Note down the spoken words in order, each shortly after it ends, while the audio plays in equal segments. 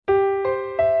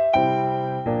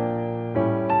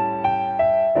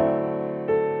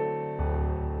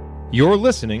You're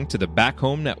listening to the Back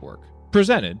Home Network,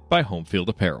 presented by Home Field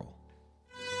Apparel.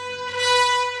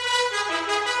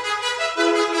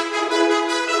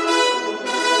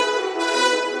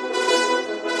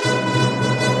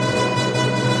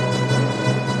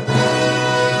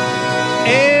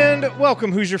 And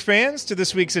welcome, Hoosier fans, to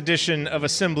this week's edition of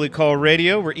Assembly Call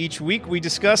Radio, where each week we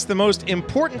discuss the most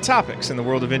important topics in the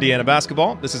world of Indiana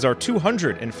basketball. This is our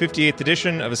 258th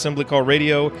edition of Assembly Call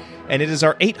Radio, and it is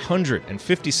our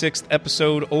 856th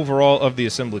episode overall of the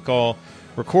Assembly Call,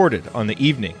 recorded on the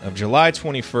evening of July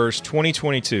 21st,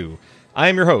 2022. I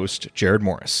am your host, Jared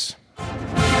Morris.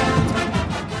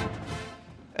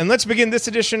 And let's begin this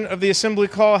edition of the Assembly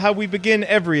Call how we begin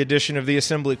every edition of the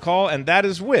Assembly Call, and that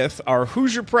is with our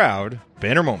Hoosier Proud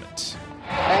banner moment.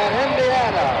 And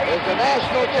Indiana is the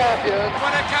national champion.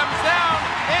 When it comes down,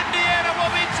 Indiana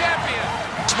will be champion.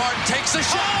 Martin takes the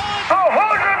shot. The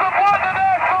Hoosiers have won the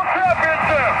national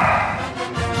championship.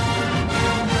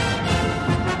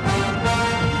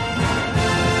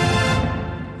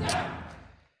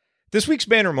 This week's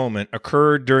banner moment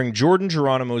occurred during Jordan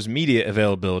Geronimo's media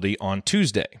availability on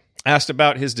Tuesday. Asked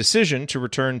about his decision to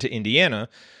return to Indiana,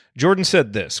 Jordan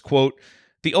said this, quote,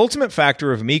 "The ultimate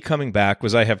factor of me coming back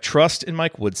was I have trust in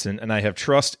Mike Woodson and I have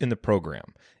trust in the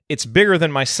program. It's bigger than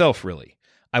myself, really.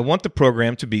 I want the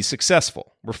program to be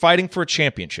successful. We're fighting for a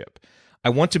championship. I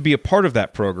want to be a part of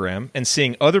that program and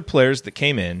seeing other players that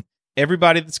came in,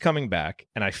 everybody that's coming back,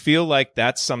 and I feel like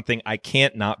that's something I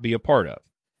can't not be a part of.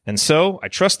 And so I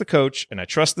trust the coach and I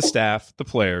trust the staff, the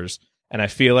players, and I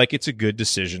feel like it's a good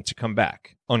decision to come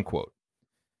back," unquote.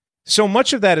 So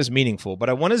much of that is meaningful, but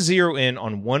I want to zero in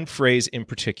on one phrase in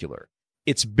particular.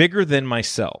 It's bigger than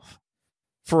myself.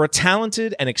 For a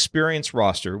talented and experienced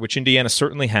roster, which Indiana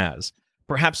certainly has,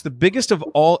 perhaps the biggest of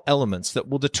all elements that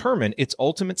will determine its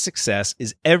ultimate success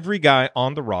is every guy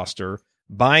on the roster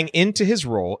buying into his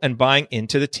role and buying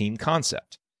into the team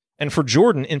concept. And for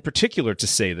Jordan in particular to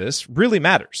say this really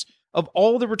matters. Of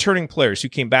all the returning players who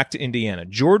came back to Indiana,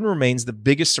 Jordan remains the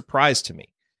biggest surprise to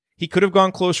me. He could have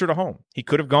gone closer to home. He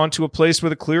could have gone to a place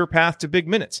with a clear path to big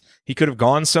minutes. He could have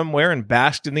gone somewhere and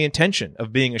basked in the intention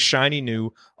of being a shiny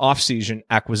new offseason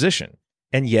acquisition.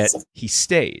 And yet he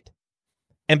stayed.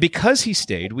 And because he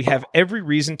stayed, we have every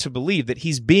reason to believe that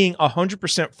he's being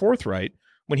 100% forthright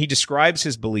when he describes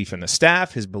his belief in the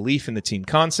staff, his belief in the team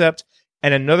concept,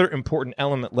 and another important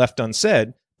element left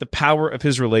unsaid, the power of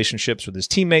his relationships with his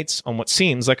teammates on what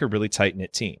seems like a really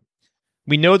tight-knit team.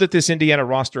 We know that this Indiana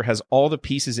roster has all the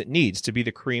pieces it needs to be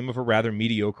the cream of a rather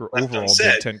mediocre overall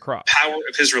Big Ten crop. Power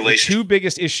of his relationship. The two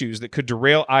biggest issues that could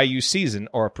derail IU's season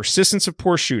are a persistence of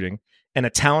poor shooting and a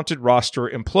talented roster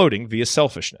imploding via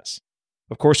selfishness.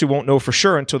 Of course, we won't know for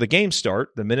sure until the games start,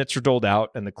 the minutes are doled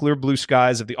out, and the clear blue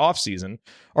skies of the offseason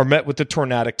are met with the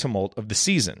tornadic tumult of the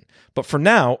season. But for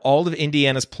now, all of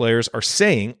Indiana's players are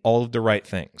saying all of the right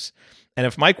things. And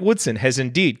if Mike Woodson has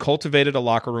indeed cultivated a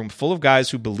locker room full of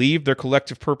guys who believe their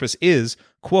collective purpose is,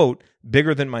 quote,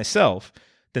 bigger than myself,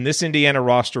 then this Indiana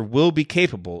roster will be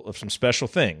capable of some special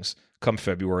things come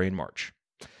February and March.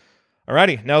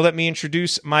 Alrighty, now let me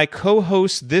introduce my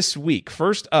co-host this week.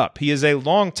 First up, he is a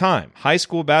longtime high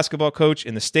school basketball coach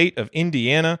in the state of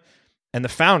Indiana and the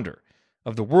founder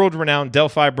of the world-renowned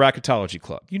Delphi Bracketology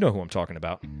Club. You know who I'm talking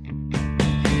about.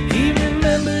 He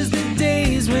remembers the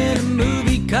days when a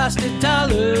movie cost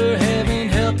 $1. Heaven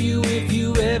help you if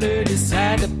you ever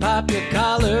decide to pop your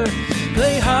collar.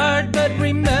 Play hard, but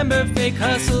remember, fake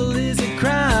hustle is a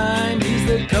crime. He's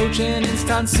the coach and it's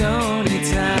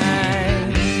Tonsoni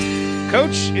time.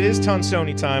 Coach, it is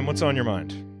Tonsoni time. What's on your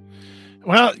mind?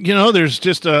 Well, you know, there's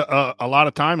just a lot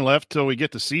of time left till we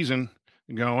get the season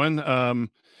going.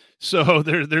 So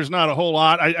there's not a whole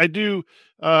lot. I do.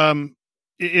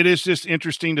 It is just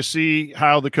interesting to see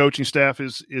how the coaching staff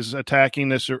is attacking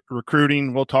this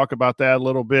recruiting. We'll talk about that a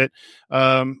little bit.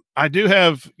 I do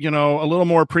have, a little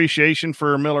more appreciation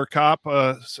for Miller Kopp,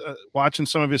 watching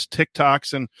some of his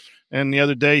TikToks and the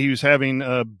other day he was having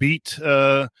beet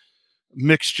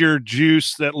mixture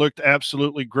juice that looked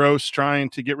absolutely gross, trying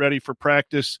to get ready for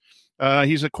practice.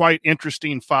 He's a quite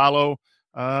interesting follow.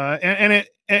 And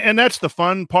that's the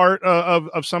fun part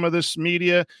of some of this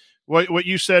media. What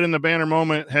you said in the banner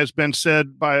moment has been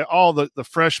said by all the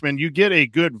freshmen. You get a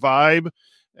good vibe,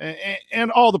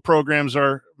 and all the programs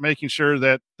are making sure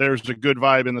that there's a good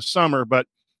vibe in the summer, but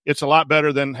it's a lot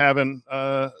better than having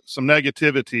some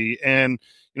negativity. And,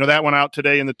 that went out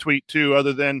today in the tweet too,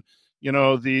 other than,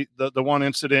 the one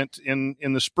incident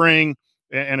in the spring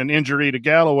and an injury to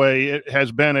Galloway. It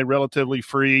has been a relatively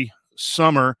free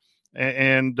summer,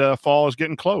 and fall is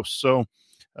getting close. So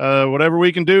whatever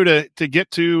we can do to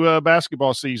get to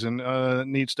basketball season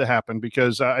needs to happen,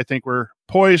 because I think we're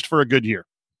poised for a good year.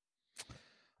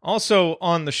 Also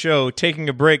on the show, taking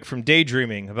a break from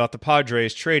daydreaming about the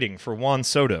Padres trading for Juan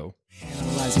Soto.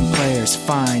 Analyzing players,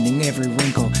 finding every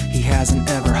wrinkle. He hasn't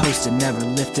ever hosted, never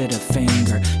lifted a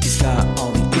finger. He's got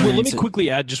all the answers. Well, let me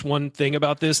quickly add just one thing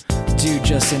about this. Dude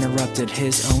just interrupted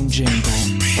his own jingle.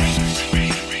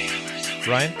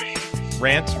 Ryan,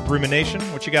 rant, rumination,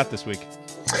 what you got this week?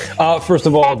 First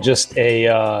of all, just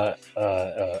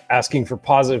asking for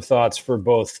positive thoughts for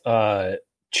both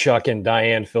Chuck and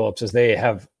Diane Phillips, as they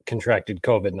have contracted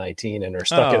COVID-19 and are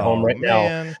stuck at home right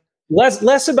now.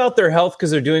 Less about their health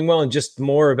because they're doing well, and just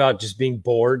more about just being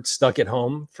bored, stuck at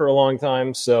home for a long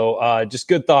time. So just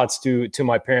good thoughts to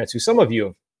my parents, who some of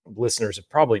you listeners have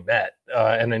probably met,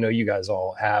 and I know you guys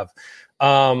all have.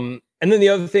 And then the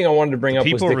other thing I wanted to bring up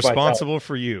was people responsible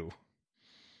for you.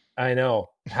 I know.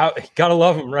 How gotta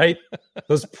love them, right?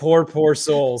 Those poor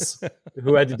souls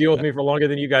who had to deal with me for longer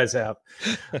than you guys have.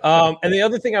 And the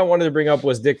other thing I wanted to bring up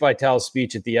was Dick Vitale's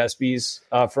speech at the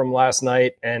ESPYs from last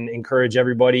night, and encourage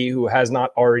everybody who has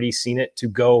not already seen it to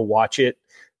go watch it.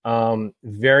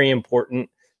 Very important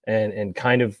and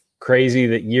kind of crazy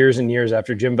that years and years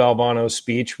after Jim Valvano's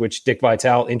speech, which Dick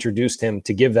Vitale introduced him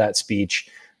to give that speech,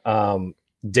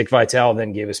 Dick Vitale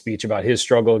then gave a speech about his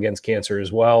struggle against cancer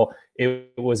as well.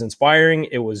 It was inspiring.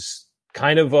 It was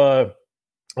kind of a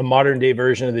modern day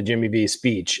version of the Jimmy V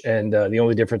speech. And the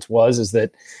only difference is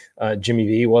that Jimmy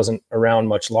V wasn't around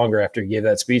much longer after he gave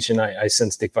that speech. And I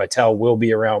sense Dick Vitale will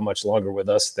be around much longer with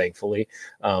us, thankfully.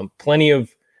 Plenty of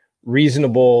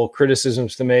reasonable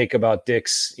criticisms to make about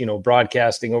Dick's,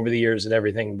 broadcasting over the years and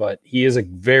everything, but he is a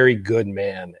very good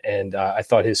man. And I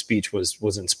thought his speech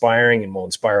was inspiring and will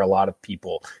inspire a lot of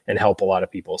people and help a lot of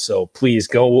people. So please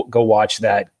go watch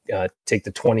that. Take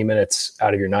the 20 minutes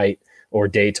out of your night or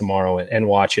day tomorrow and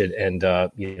watch it, and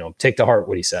take to heart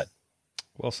what he said.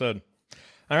 Well said.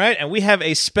 All right, and we have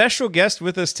a special guest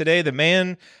with us today, the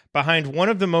man behind one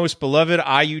of the most beloved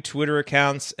IU Twitter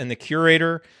accounts and the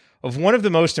curator of one of the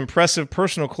most impressive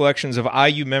personal collections of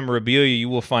IU memorabilia you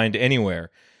will find anywhere.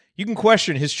 You can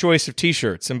question his choice of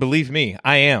t-shirts, and believe me,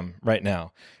 I am right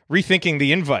now. Rethinking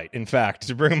the invite, in fact,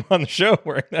 to bring him on the show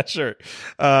wearing that shirt.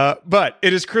 But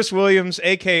it is Chris Williams,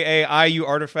 a.k.a. IU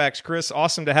Artifacts. Chris,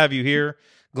 awesome to have you here.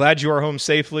 Glad you are home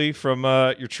safely from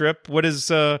your trip. What has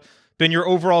been your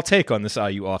overall take on this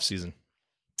IU offseason?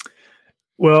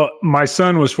 Well, my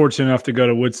son was fortunate enough to go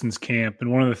to Woodson's camp,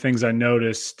 and one of the things I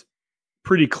noticed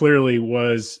pretty clearly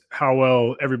was how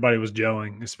well everybody was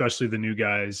gelling, especially the new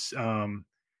guys.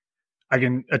 I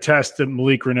can attest that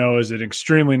Malik Renault is an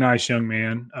extremely nice young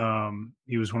man.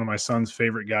 He was one of my son's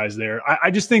favorite guys there. I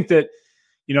just think that,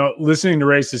 listening to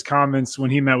Race's comments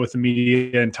when he met with the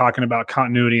media and talking about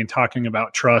continuity and talking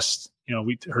about trust,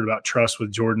 we heard about trust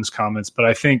with Jordan's comments, but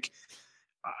I think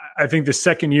the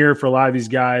second year for a lot of these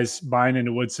guys buying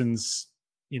into Woodson's,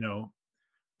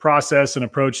 process and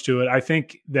approach to it, I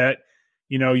think that,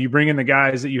 you bring in the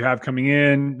guys that you have coming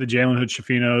in, the Jalen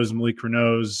Hood-Shafinos, Malik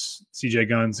Renaults, CJ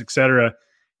Guns, et cetera,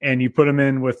 and you put them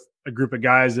in with a group of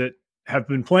guys that have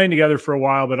been playing together for a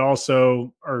while, but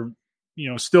also are,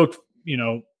 still,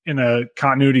 in a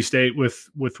continuity state with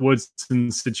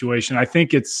Woodson's situation. I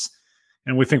think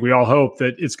and we all hope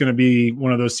that it's going to be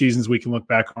one of those seasons we can look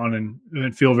back on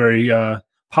and feel very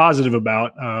positive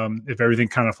about if everything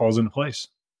kind of falls into place.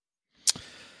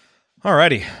 All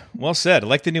righty. Well said. I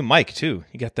like the new mic, too.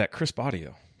 You got that crisp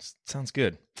audio. Sounds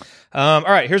good. All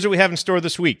right, here's what we have in store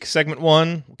this week. Segment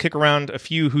 1, we'll kick around a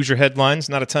few Hoosier headlines.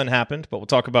 Not a ton happened, but we'll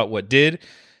talk about what did.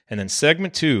 And then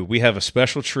segment 2, we have a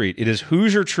special treat. It is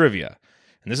Hoosier Trivia.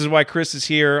 And this is why Chris is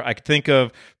here. I could think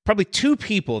of probably 2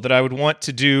 people that I would want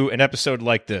to do an episode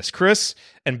like this, Chris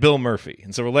and Bill Murphy.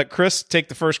 And so we'll let Chris take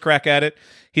the first crack at it.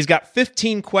 He's got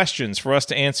 15 questions for us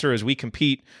to answer as we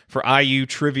compete for IU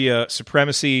Trivia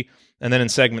Supremacy. And then in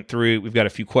segment 3, we've got a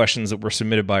few questions that were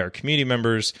submitted by our community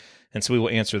members, and so we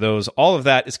will answer those. All of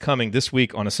that is coming this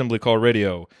week on Assembly Call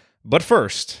Radio. But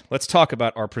first, let's talk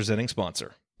about our presenting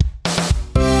sponsor.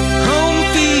 Home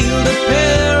field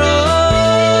apparel.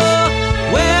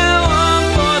 Wear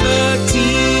one for the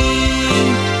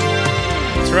team.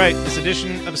 That's right. This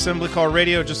edition of Assembly Call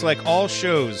Radio, just like all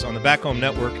shows on the Back Home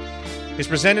Network, is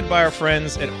presented by our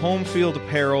friends at Home Field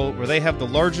Apparel, where they have the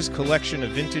largest collection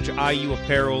of vintage IU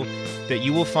apparel that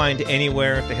you will find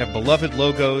anywhere. They have beloved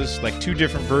logos, like 2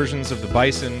 different versions of the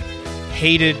Bison,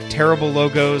 hated, terrible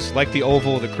logos, like the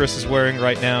oval that Chris is wearing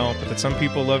right now, but that some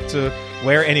people love to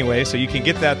wear anyway, so you can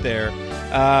get that there.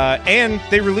 And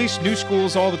they release new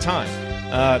schools all the time.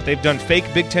 They've done fake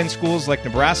Big Ten schools like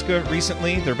Nebraska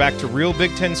recently. They're back to real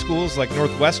Big Ten schools like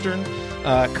Northwestern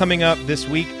coming up this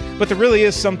week. But there really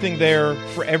is something there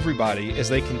for everybody as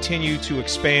they continue to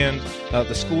expand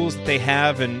the schools that they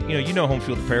have. And, you know Home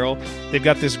Field Apparel. They've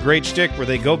got this great shtick where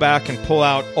they go back and pull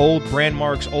out old brand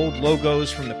marks, old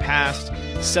logos from the past,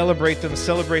 celebrate them,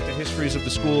 celebrate the histories of the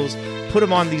schools, put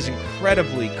them on these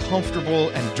incredibly comfortable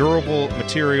and durable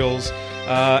materials,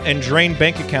 and drain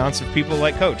bank accounts of people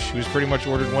like Coach, who's pretty much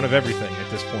ordered one of everything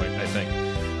at this point, I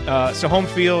think. So Home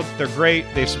Field, they're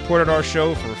great. They've supported our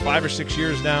show for 5 or 6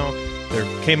 years now. They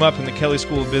came up in the Kelly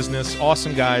School of Business.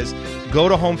 Awesome guys. Go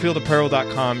to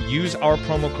homefieldapparel.com. Use our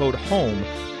promo code HOME,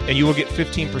 and you will get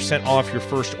 15% off your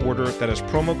first order. That is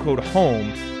promo code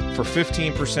HOME for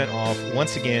 15% off.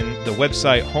 Once again, the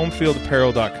website,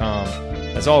 homefieldapparel.com.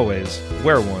 As always,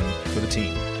 wear one for the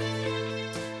team.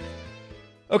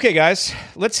 Okay, guys,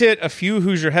 let's hit a few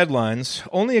Hoosier headlines,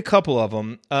 only a couple of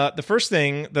them. The first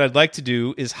thing that I'd like to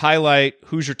do is highlight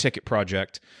Hoosier Ticket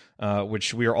Project,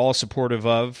 which we are all supportive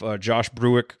of. Josh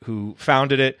Bruick, who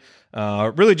founded it,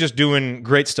 really just doing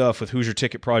great stuff with Hoosier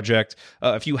Ticket Project.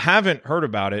 If you haven't heard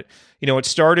about it, it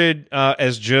started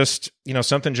as just,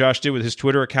 something Josh did with his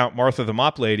Twitter account, Martha the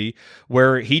Mop Lady,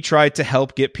 where he tried to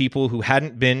help get people who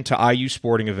hadn't been to IU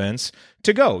sporting events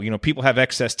to go. People have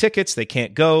excess tickets, they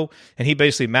can't go, and he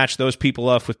basically matched those people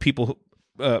up with people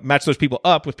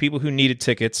who needed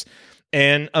tickets.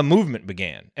 And a movement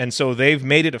began. And so they've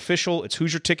made it official. It's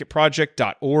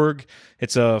HoosierTicketProject.org.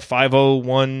 It's a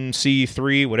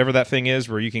 501c3, whatever that thing is,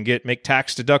 where you can make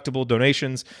tax-deductible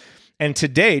donations. And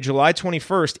today, July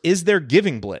 21st, is their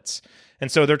Giving Blitz. And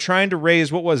so they're trying to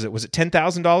raise, what was it? Was it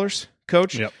 $10,000,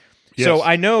 Coach? Yep. Yes. So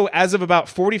I know as of about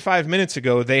 45 minutes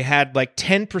ago, they had like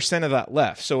 10% of that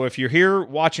left. So if you're here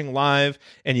watching live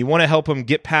and you want to help them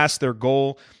get past their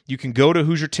goal, you can go to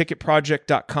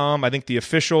HoosierTicketProject.com. I think the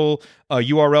official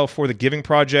URL for the Giving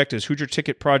Project is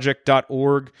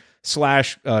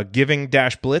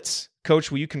HoosierTicketProject.org/giving-blitz.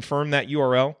 Coach, will you confirm that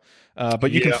URL?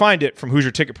 But you can find it from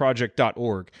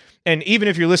HoosierTicketProject.org. And even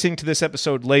if you're listening to this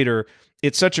episode later,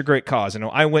 it's such a great cause. I know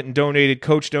I went and donated.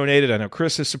 Coach donated. I know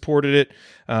Chris has supported it.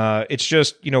 It's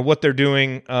just, what they're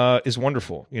doing is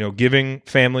wonderful. Giving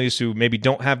families who maybe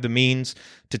don't have the means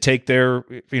to take their,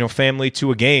 family to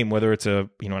a game, whether it's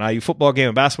an IU football game,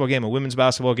 a basketball game, a women's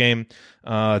basketball game,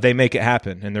 they make it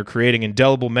happen. And they're creating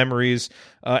indelible memories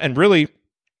and really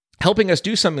helping us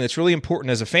do something that's really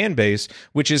important as a fan base,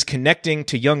 which is connecting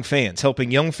to young fans, helping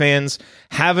young fans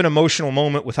have an emotional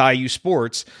moment with IU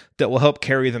sports that will help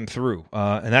carry them through.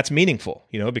 And that's meaningful,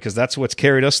 because that's what's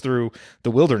carried us through the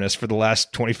wilderness for the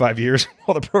last 25 years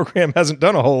while the program hasn't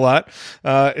done a whole lot,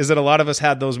 is that a lot of us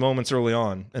had those moments early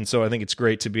on. And so I think it's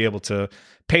great to be able to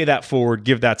pay that forward,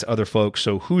 give that to other folks.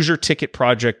 So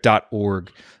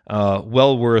HoosierTicketProject.org,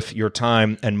 well worth your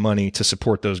time and money to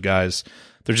support those guys.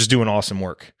 They're just doing awesome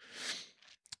work.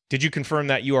 Did you confirm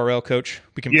that URL, Coach?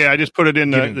 I just put it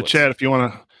in the chat if you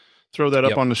want to throw that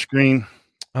up on the screen.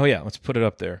 Oh, yeah. Let's put it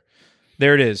up there.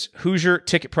 There it is.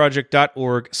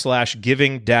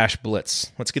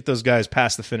 HoosierTicketProject.org/giving-blitz. Let's get those guys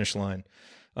past the finish line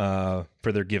for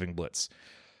their Giving Blitz.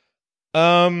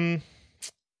 The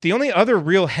only other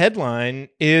real headline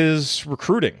is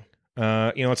recruiting.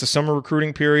 It's a summer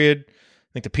recruiting period.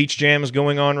 I think the Peach Jam is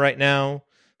going on right now.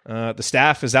 The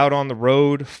staff is out on the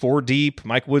road, 4 deep.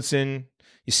 Mike Woodson,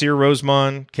 Yasir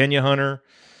Rosemond, Kenya Hunter,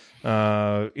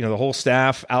 the whole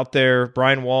staff out there,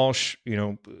 Brian Walsh,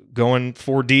 going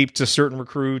 4 deep to certain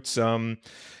recruits. And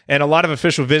a lot of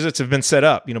official visits have been set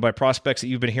up, by prospects that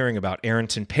you've been hearing about.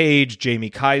 Arrington Page,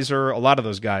 Jamie Kaiser, a lot of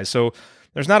those guys. So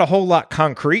there's not a whole lot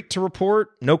concrete to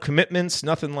report, no commitments,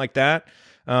 nothing like that.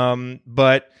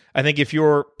 But I think if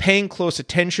you're paying close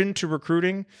attention to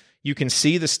recruiting, you can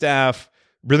see the staff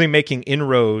really making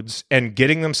inroads and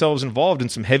getting themselves involved in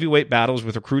some heavyweight battles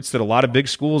with recruits that a lot of big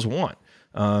schools want.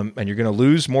 And you're going to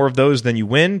lose more of those than you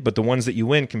win, but the ones that you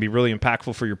win can be really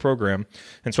impactful for your program.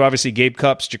 And so obviously Gabe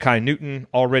Cupps, Ja'Kai Newton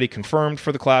already confirmed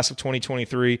for the class of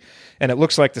 2023. And it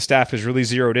looks like the staff has really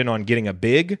zeroed in on getting a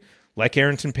big, like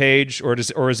Arrington Page or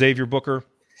Xavier Booker,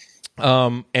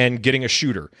 and getting a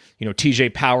shooter.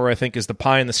 TJ Power, I think, is the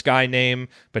pie in the sky name,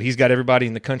 but he's got everybody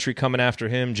in the country coming after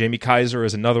him. Jamie Kaiser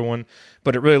is another one,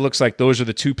 but it really looks like those are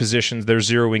the 2 positions they're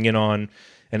zeroing in on.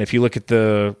 And if you look at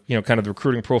the, kind of the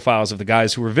recruiting profiles of the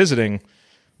guys who are visiting,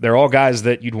 they're all guys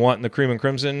that you'd want in the cream and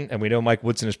crimson. And we know Mike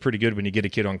Woodson is pretty good when you get a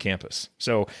kid on campus.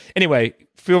 So anyway,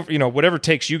 whatever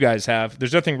takes you guys have,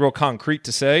 there's nothing real concrete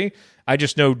to say. I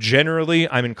just know generally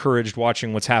I'm encouraged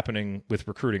watching what's happening with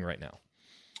recruiting right now.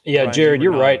 Yeah, Brian, Jared,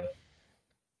 you're right.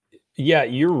 Yeah,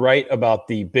 you're right about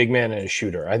the big man and a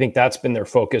shooter. I think that's been their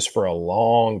focus for a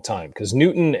long time because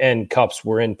Newton and Cupps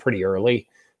were in pretty early.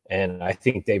 And I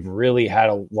think they've really had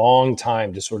a long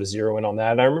time to sort of zero in on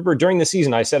that. And I remember during the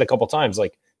season, I said a couple times,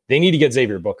 like, they need to get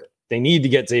Xavier Booker. They need to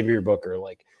get Xavier Booker,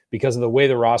 like, because of the way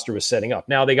the roster was setting up.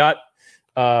 Now they got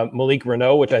Malik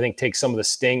Renault, which I think takes some of the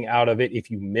sting out of it if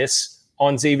you miss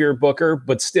on Xavier Booker,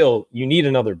 but still you need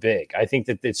another big. I think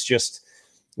that it's just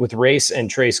with Race and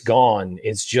Trace gone,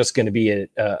 it's just going to be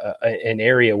an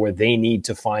area where they need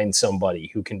to find somebody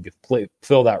who can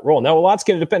fill that role. Now, a lot's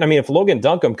going to depend. I mean, if Logan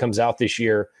Duncombe comes out this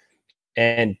year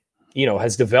and, you know,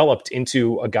 has developed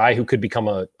into a guy who could become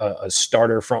a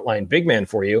starter frontline big man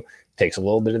for you, takes a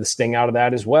little bit of the sting out of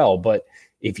that as well. But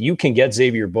if you can get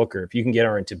Xavier Booker, if you can get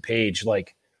Arrington Page,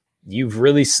 like, you've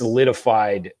really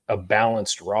solidified a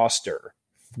balanced roster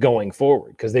going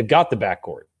forward because they've got the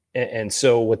backcourt. And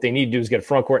so what they need to do is get a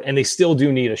front court, and they still do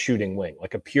need a shooting wing,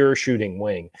 like a pure shooting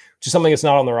wing, which is something that's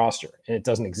not on the roster, and it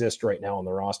doesn't exist right now on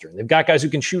the roster. And they've got guys who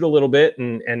can shoot a little bit,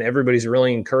 and everybody's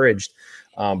really encouraged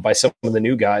by some of the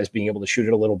new guys being able to shoot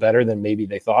it a little better than maybe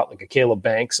they thought, like a Caleb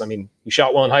Banks. I mean, he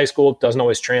shot well in high school, doesn't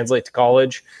always translate to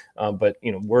college, but,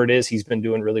 you know, word is he's been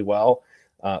doing really well.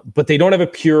 But they don't have a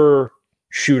pure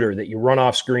shooter that you run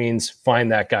off screens,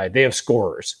 find that guy. They have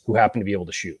scorers who happen to be able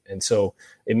to shoot. And so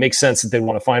it makes sense that they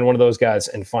want to find one of those guys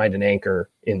and find an anchor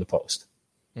in the post.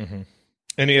 Mm-hmm.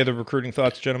 Any other recruiting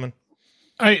thoughts, gentlemen?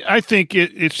 I think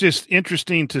it's just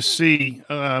interesting to see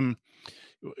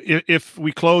if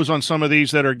we close on some of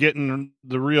these that are getting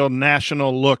the real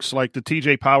national looks, like the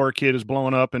TJ Power kid is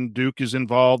blowing up and Duke is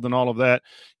involved and all of that.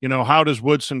 You know, how does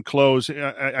Woodson close?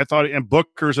 I thought, and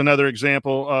Booker's another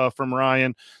example from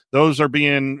Ryan. Those are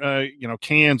being, you know,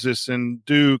 Kansas and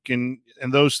Duke and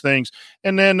those things.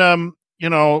 And then, you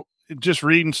know, just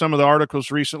reading some of the articles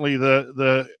recently,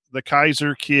 the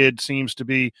Kaiser kid seems to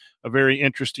be a very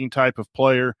interesting type of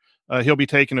player. He'll be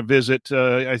taking a visit,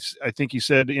 I think he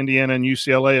said, to Indiana and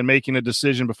UCLA and making a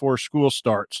decision before school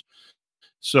starts.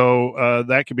 So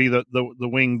that could be the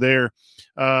wing there.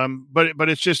 But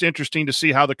it's just interesting to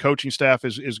see how the coaching staff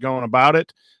is going about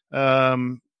it.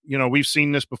 You know, we've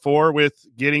seen this before with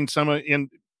getting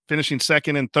finishing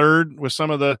second and third with some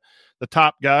of the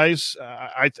top guys.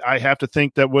 I have to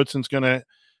think that Woodson's going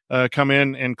to come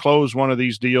in and close one of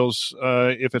these deals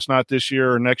if it's not this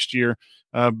year or next year.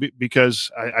 Because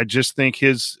I just think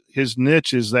his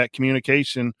niche is that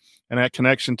communication and that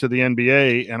connection to the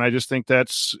NBA, and I just think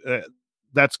that's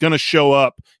going to show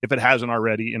up if it hasn't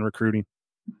already in recruiting.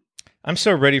 I'm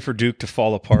so ready for Duke to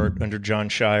fall apart under John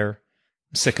Shire.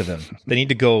 I'm sick of them. They need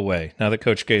to go away now that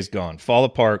Coach K's gone. Fall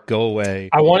apart, go away.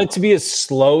 I want it to be a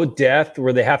slow death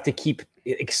where they have to keep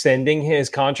extending his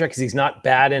contract because he's not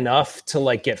bad enough to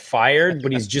like get fired,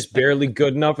 but he's just barely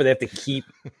good enough where they have to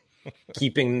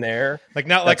keeping there, like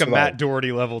not like a Matt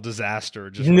Doherty level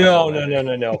disaster. Just no,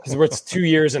 because it's 2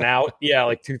 years and out. Yeah,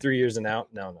 like 2-3 years and out.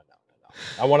 No.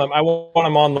 I want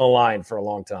him on the line for a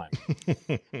long time.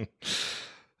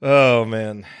 Oh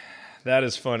man, that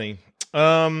is funny.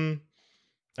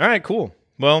 All right, cool.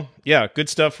 Well, yeah, good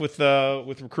stuff with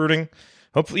recruiting.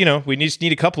 Hopefully, you know, we just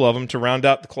need a couple of them to round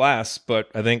out the class. But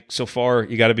I think so far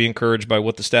you got to be encouraged by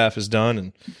what the staff has done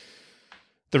and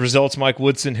the results Mike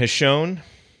Woodson has shown.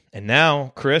 And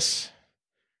now, Chris,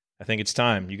 I think it's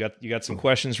time. You got some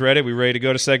questions ready? We ready to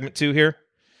go to segment 2 here?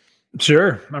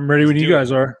 Sure. I'm ready when you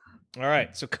guys are. All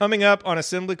right. So coming up on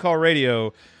Assembly Call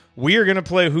Radio, we are going to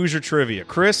play Hoosier Trivia.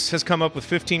 Chris has come up with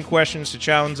 15 questions to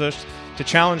challenge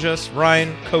us.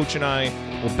 Ryan, Coach, and I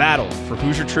will battle for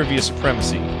Hoosier Trivia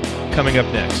supremacy. Coming up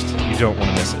next. You don't want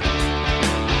to miss it.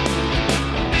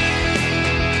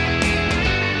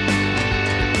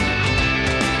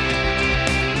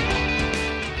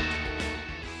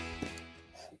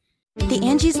 The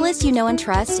Angie's List you know and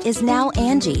trust is now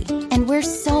Angie, and we're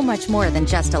so much more than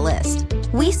just a list.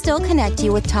 We still connect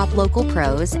you with top local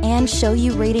pros and show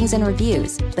you ratings and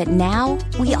reviews, but now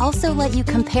we also let you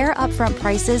compare upfront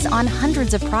prices on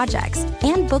hundreds of projects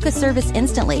and book a service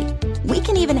instantly. We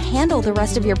can even handle the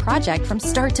rest of your project from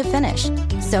start to finish.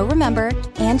 So remember,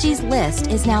 Angie's List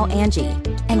is now Angie,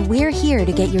 and we're here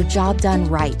to get your job done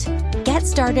right. Get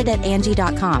started at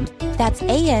Angie.com. That's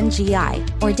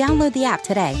ANGI, or download the app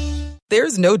today.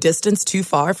 There's no distance too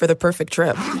far for the perfect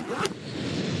trip.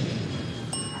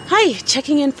 Hi,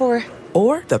 checking in for...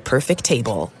 Or the perfect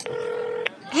table.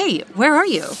 Hey, where are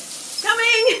you?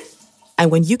 Coming!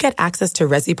 And when you get access to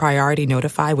Resi Priority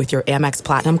Notify with your Amex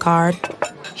Platinum card...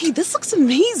 Hey, this looks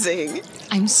amazing.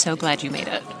 I'm so glad you made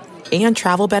it. And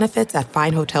travel benefits at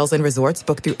fine hotels and resorts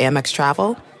booked through Amex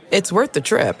Travel, it's worth the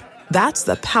trip. That's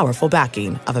the powerful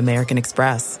backing of American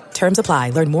Express. Terms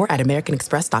apply. Learn more at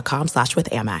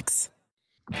americanexpress.com/withAmex.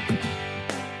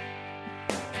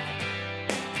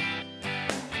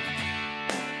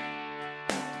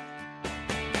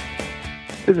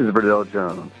 This is Verdell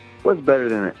Jones. What's better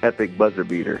than an epic buzzer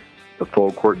beater? The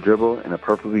full court dribble and a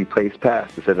perfectly placed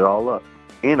pass to set it all up.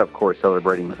 And of course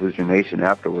celebrating with Hoosier Nation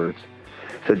afterwards.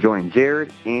 So join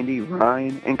Jared, Andy,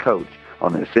 Ryan, and Coach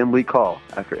on the assembly call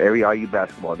after every IU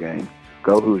basketball game.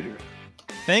 Go Hoosiers.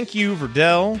 Thank you,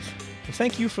 Verdell. And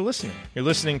thank you for listening. You're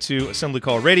listening to Assembly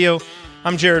Call Radio.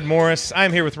 I'm Jared Morris.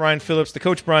 I'm here with Ryan Phillips, the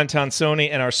coach Brian Tonsoni,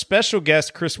 and our special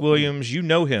guest, Chris Williams. You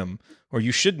know him, or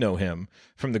you should know him,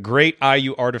 from the great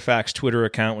IU Artifacts Twitter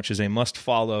account, which is a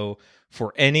must-follow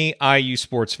for any IU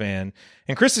sports fan.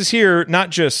 And Chris is here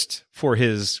not just for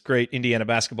his great Indiana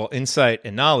basketball insight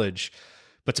and knowledge,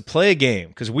 but to play a game,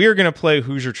 because we are going to play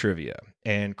Hoosier Trivia.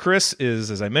 And Chris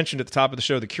is, as I mentioned at the top of the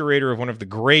show, the curator of one of the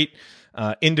great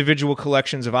individual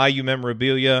collections of IU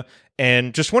memorabilia,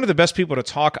 and just one of the best people to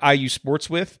talk IU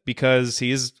sports with, because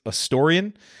he is a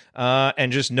historian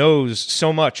and just knows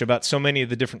so much about so many of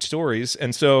the different stories.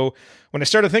 And so when I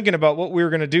started thinking about what we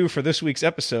were going to do for this week's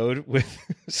episode with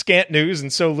scant news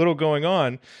and so little going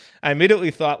on, I immediately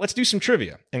thought, let's do some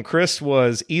trivia. And Chris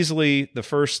was easily the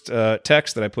first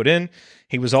text that I put in.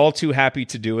 He was all too happy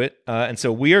to do it. And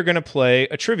so we are going to play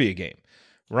a trivia game.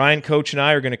 Ryan, Coach, and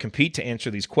I are going to compete to answer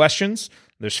these questions.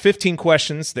 There's 15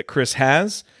 questions that Chris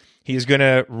has. He is going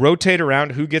to rotate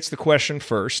around who gets the question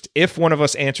first. If one of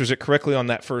us answers it correctly on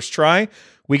that first try,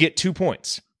 we get 2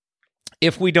 points.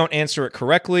 If we don't answer it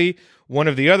correctly, one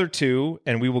of the other two,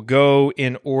 and we will go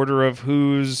in order of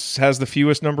who's has the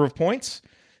fewest number of points,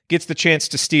 gets the chance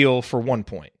to steal for 1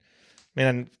 point.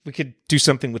 Man, we could do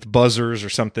something with buzzers or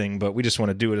something, but we just want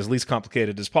to do it as least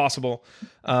complicated as possible.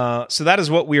 So that is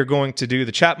what we are going to do.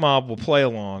 The chat mob will play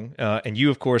along, and you,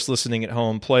 of course, listening at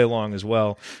home, play along as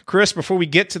well. Chris, before we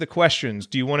get to the questions,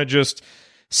 do you want to just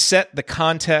set the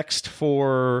context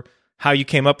for how you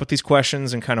came up with these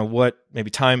questions and kind of what maybe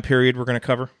time period we're going to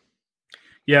cover?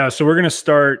 Yeah, so we're going to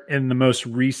start in the most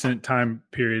recent time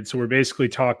period. So we're basically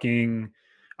talking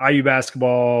IU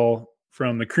basketball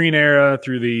from the Crean era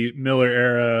through the Miller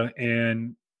era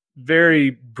and very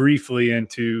briefly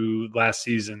into last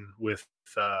season with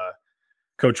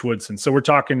Coach Woodson. So we're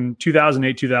talking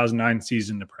 2008, 2009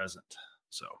 season to present.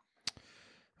 So,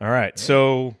 all right.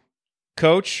 So,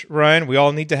 Coach, Ryan, we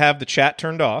all need to have the chat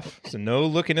turned off. So no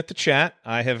looking at the chat.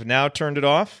 I have now turned it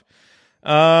off.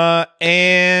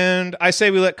 And I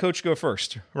say we let Coach go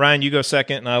first. Ryan, you go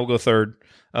second, and I will go third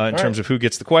in terms of who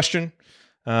gets the question.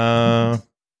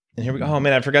 And here we go. Oh,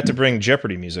 man, I forgot to bring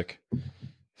Jeopardy music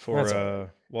for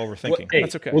while we're thinking. Hey,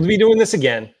 that's okay. We'll be doing this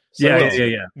again. So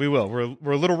yeah. We will.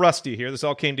 We're a little rusty here. This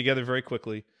all came together very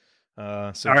quickly. So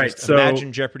all right, so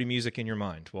imagine Jeopardy music in your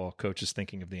mind while Coach is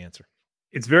thinking of the answer.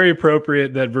 It's very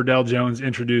appropriate that Verdell Jones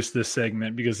introduced this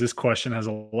segment because this question has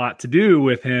a lot to do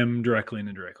with him directly and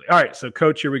indirectly. All right, so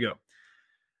Coach, here we go.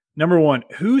 Number one,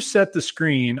 who set the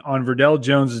screen on Verdell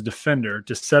Jones's defender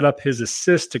to set up his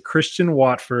assist to Christian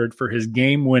Watford for his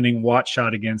game-winning Watt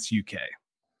shot against UK?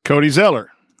 Cody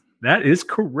Zeller. That is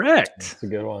correct. That's a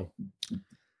good one.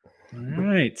 All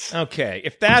right. Okay,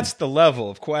 if that's the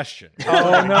level of question.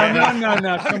 Oh,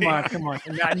 no. Come on.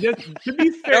 Now, to be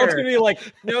fair, now it's going to be like,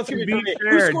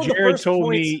 fair, Jared told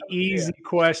me easy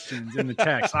questions in the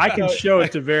text. I can show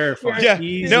it to verify. Yeah,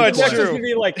 no, it's true. true. Going to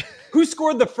be like, who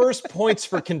scored the first points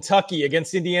for Kentucky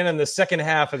against Indiana in the second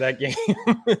half of that game?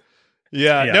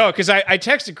 Yeah, no, because I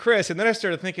texted Chris, and then I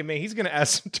started thinking, man, he's going to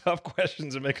ask some tough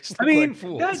questions and make us look like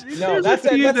fools. That's not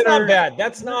bad.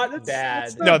 That's not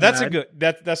bad. No, that's a good.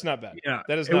 That's not bad. Yeah,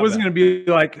 that is. It wasn't going to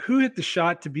be like who hit the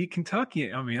shot to beat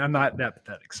Kentucky. I mean, I'm not that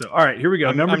pathetic. So, all right, here we go.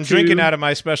 I'm two. drinking out of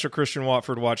my special Christian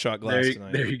Watford Watt shot glass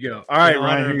tonight. There you go. All right,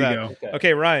 Ryan, here you go.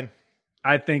 Okay, Ryan.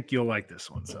 I think you'll like this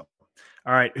one. So,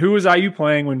 all right, who was IU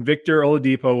playing when Victor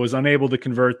Oladipo was unable to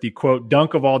convert the quote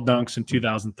dunk of all dunks in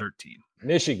 2013?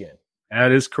 Michigan.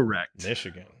 That is correct.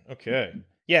 Michigan. Okay.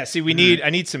 Yeah. See, I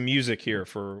need some music here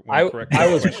for when correct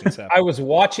questions happen. I was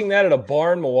watching that at a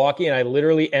bar in Milwaukee, and I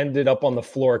literally ended up on the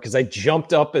floor because I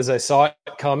jumped up as I saw it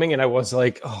coming, and I was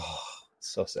like, "Oh,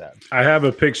 so sad." I have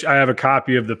a picture. I have a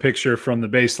copy of the picture from the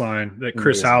baseline that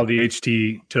Chris Howell, the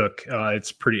HT, took.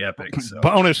 It's pretty epic. So.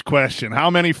 Bonus question: how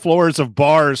many floors of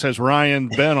bars has Ryan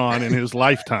been on in his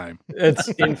lifetime? It's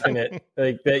infinite.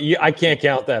 Like that. I can't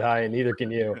count that high, and neither can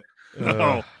you.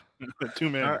 No. Too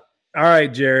many. All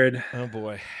right, Jared. Oh,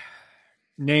 boy.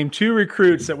 Name two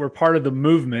recruits that were part of the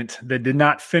movement that did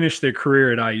not finish their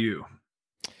career at IU.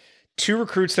 Two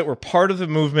recruits that were part of the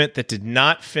movement that did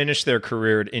not finish their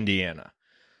career at Indiana.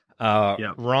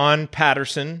 Ron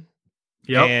Patterson,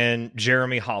 and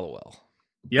Jeremy Hollowell.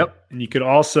 Yep. And you could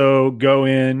also go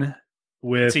in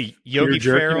with Yogi Peter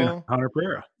Jerkin Ferrell, and Hunter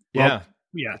Pereira. Yeah,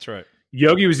 yeah, that's right.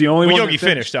 Yogi was the only one. Yogi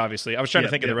finished, obviously. I was trying to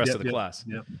think of the rest of the class.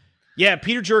 Yep. Yeah,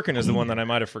 Peter Jerkin is the one that I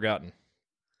might have forgotten.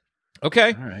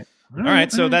 Okay. All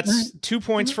right. So that's 2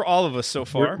 points for all of us so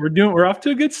far. We're off to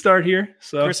a good start here.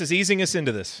 So Chris is easing us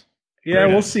into this. Yeah,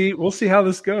 we'll see. We'll see how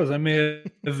this goes. I may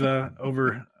have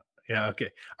over. Yeah. Okay.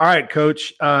 All right,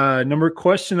 Coach.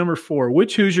 Question number 4.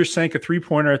 Which Hoosier sank a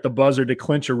 3-pointer at the buzzer to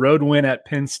clinch a road win at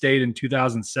Penn State in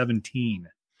 2017?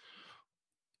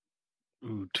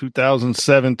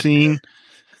 2017.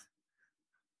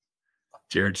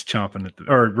 Ryan's chomping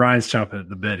at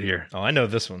the bit here. Oh, I know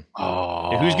this one.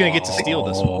 Oh, who's going to get to steal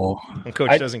this one when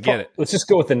Coach doesn't get it? Let's just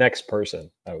go with the next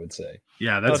person. I would say.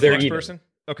 Yeah, that's the next person.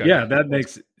 Okay. Yeah, that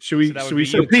makes. Should we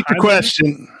repeat the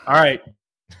question? All right.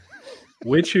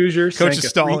 Which Hoosier Coach sank is a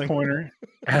 3-pointer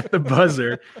at the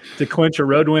buzzer to clinch a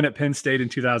road win at Penn State in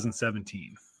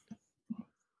 2017?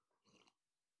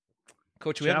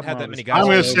 Coach, we haven't had that many guys. I'm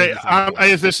going to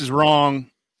say this is wrong.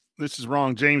 This is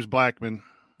wrong. James Blackman.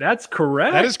 That's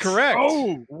correct. That is correct.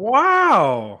 Oh,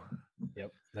 wow.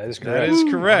 Yep, that is correct. That is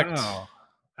correct. Wow.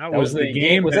 That was the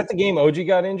game. Was that the game OG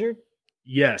got injured?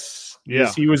 Yes. Yeah.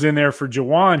 Yes, he was in there for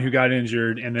Jawan, who got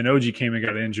injured, and then OG came and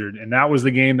got injured. And that was the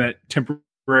game that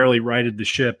temporarily righted the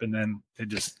ship, and then it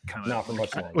just kind of not for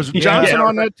much longer. Was Johnson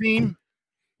on that team?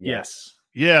 Yes.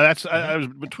 Yeah, I was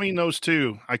between those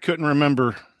two. I couldn't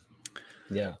remember.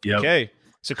 Yeah. Yep. Okay.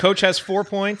 So Coach has 4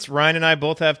 points. Ryan and I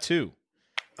both have 2.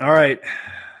 All right.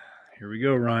 Here we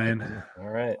go, Ryan. All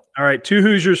right. All right. 2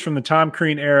 Hoosiers from the Tom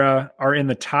Crean era are in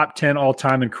the top 10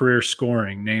 all-time in career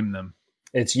scoring. Name them.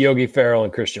 It's Yogi Ferrell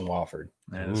and Christian Wofford.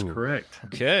 That is correct.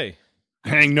 Okay.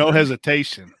 Hang no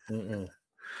hesitation. Mm-mm.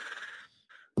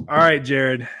 All right,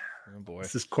 Jared. Oh, boy.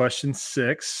 This is question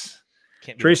 6.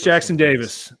 Can't be Trace the first Jackson one.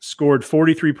 Davis scored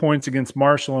 43 points against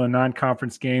Marshall in a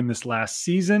non-conference game this last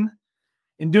season.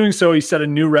 In doing so, he set a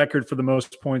new record for the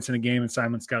most points in a game in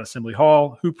Simon Scott Assembly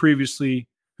Hall. Whose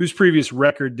previous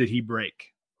record did he break?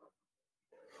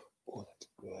 Oh, that's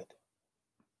good.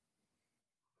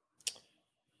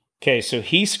 Okay, so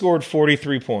he scored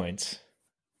 43 points.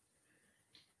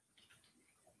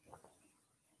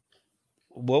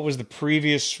 What was the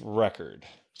previous record?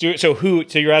 So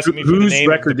you're asking me for the name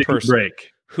record of the did he person.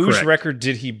 break? Whose Correct. record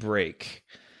did he break?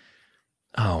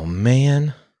 Oh,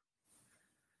 man.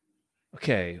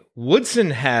 Okay. Woodson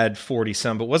had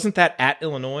 40-some, but wasn't that at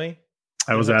Illinois?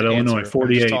 I was at Illinois,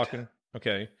 48.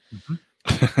 Okay. Mm-hmm.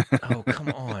 Oh, come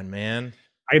on, man.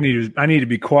 I need to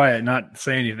be quiet, not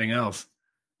say anything else.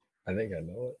 I think I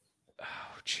know it.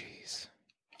 Oh, jeez.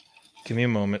 Give me a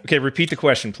moment. Okay, repeat the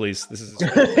question, please. This is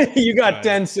You got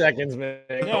 10 seconds, man.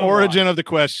 The origin of the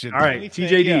question. All right.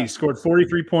 TJD scored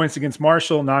 43 points against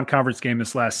Marshall, non-conference game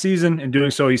this last season. In doing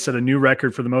so, he set a new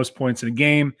record for the most points in a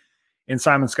game in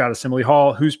Simon Scott Assembly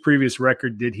Hall. Whose previous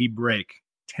record did he break?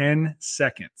 10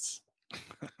 seconds.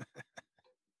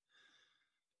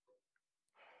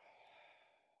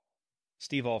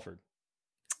 Steve Alford.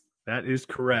 That is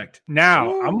correct.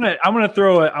 Now I'm gonna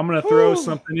throw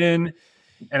something in,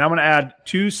 and I'm gonna add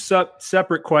 2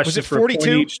 separate questions. Was it for a point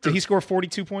 42? each. Did he score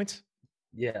 42 points?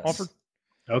 Yes. Alford?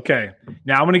 Okay.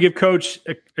 Now I'm going to give Coach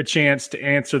a chance to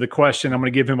answer the question. I'm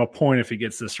going to give him a point if he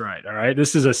gets this right. All right.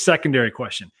 This is a secondary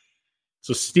question.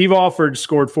 So Steve Alford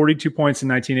scored 42 points in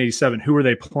 1987. Who were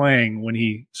they playing when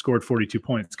he scored 42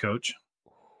 points, Coach?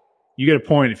 You get a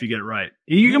point if you get it right.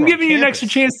 I'm giving you an extra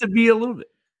chance to be a little bit.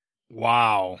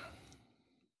 Wow.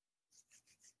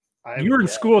 You were in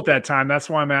school at that time. That's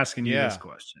why I'm asking you this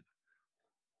question.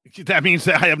 That means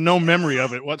that I have no memory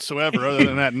of it whatsoever other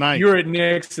than that night. You were at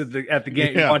Nick's at the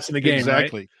game, watching the game,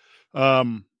 exactly.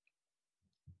 Right?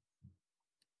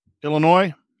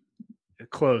 Illinois?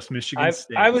 Close. Michigan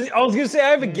State. I was going to say I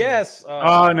have a guess.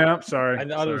 No, sorry. I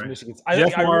thought it was Michigan State.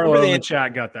 Jeff Marlowe in the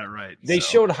chat got that right. They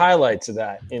showed highlights of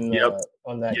that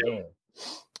on that game.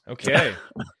 Okay.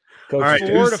 All right,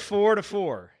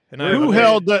 4-4. And who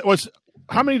held that?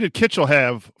 How many did Kitchell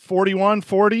have? 41,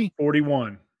 40?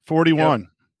 41. 41.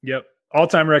 Yep.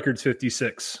 All-time record's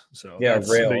 56. So Rail,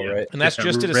 right? And that's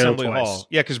just at Assembly Hall.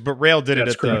 Yeah, but Rail did it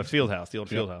at the field house, the old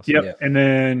field house. Yep. And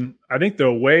then I think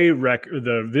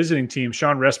the visiting team,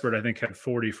 Sean Respert, I think had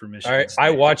 40 for Michigan. All right. State.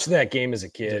 I watched that game as a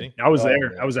kid. I was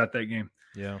there. Man. I was at that game.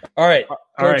 Yeah. All right.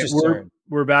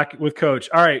 We're back with Coach.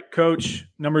 All right, Coach.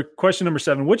 Question number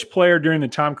 7. Which player during the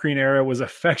Tom Crean era was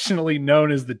affectionately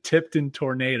known as the Tipton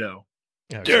Tornado?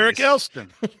 Oh, Derek geez. Elston.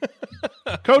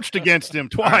 Coached against him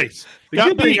twice. The Got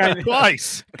good thing beat I-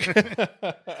 twice.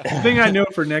 The thing I know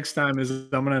for next time is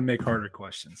I'm going to make harder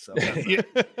questions. So Yeah,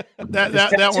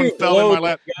 that one fell in my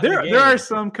lap. there are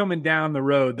some coming down the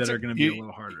road that are going to be a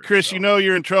little harder. Chris, so. you know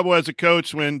you're in trouble as a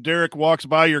coach when Derek walks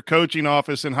by your coaching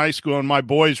office in high school and my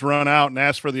boys run out and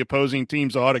ask for the opposing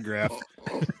team's autograph.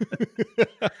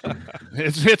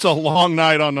 It's a long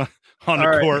night on the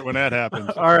court when that happens.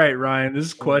 All right, Ryan, this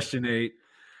is question 8.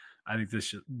 I think this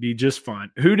should be just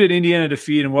fine. Who did Indiana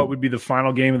defeat, and what would be the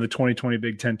final game of the 2020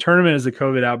 Big Ten tournament as the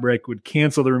COVID outbreak would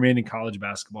cancel the remaining college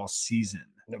basketball season?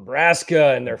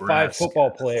 Nebraska and their 5 football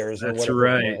players. That's or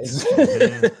right.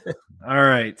 All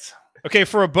right. Okay,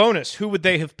 for a bonus, who would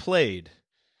they have played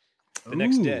the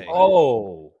next day?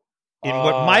 Oh. In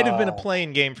what might have been a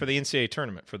playing game for the NCAA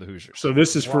tournament for the Hoosiers. So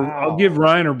this is for. I'll give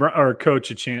Ryan or Coach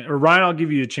a chance. Or Ryan, I'll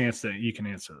give you a chance that you can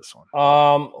answer this one.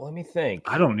 Let me think.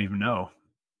 I don't even know.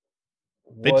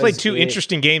 They played 2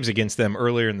 interesting games against them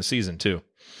earlier in the season, too.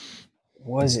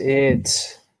 Was it?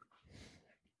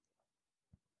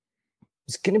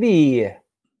 It's going to be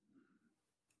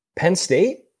Penn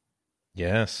State?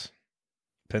 Yes.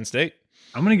 Penn State.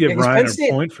 I'm going to give Ryan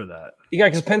a point for that. Yeah,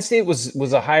 because Penn State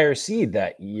was a higher seed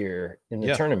that year in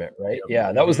the tournament, right? Yep.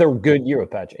 Yeah, that was their good year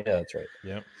with Patrick. Yeah, that's right.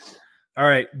 Yeah. All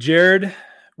right, Jared.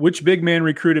 Which big man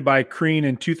recruited by Crean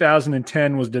in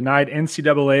 2010 was denied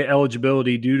NCAA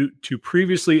eligibility due to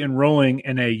previously enrolling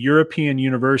in a European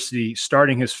university,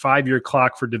 starting his 5-year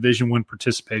clock for Division I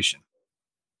participation?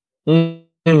 Good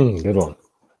one.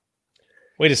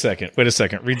 Wait a second.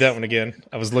 Read that one again.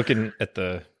 I was looking at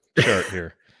the chart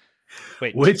here.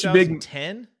 Wait, Which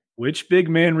 2010? Which big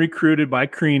man recruited by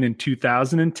Crean in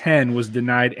 2010 was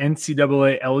denied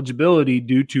NCAA eligibility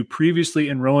due to previously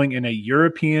enrolling in a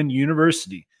European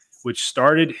university, which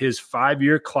started his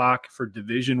 5-year clock for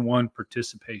Division I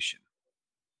participation?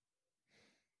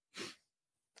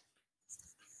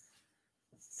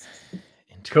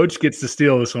 Coach gets to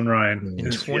steal this one, Ryan. In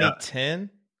 2010?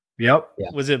 Yep.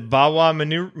 Was it Bawa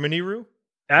Maniru?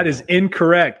 That is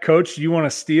incorrect. Coach, you want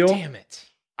to steal? Damn it.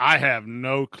 I have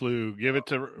no clue. Give it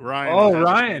to Ryan. Oh,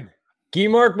 Ryan. Guy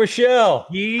Mark Michel.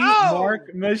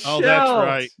 Mark Michel. Oh,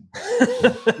 that's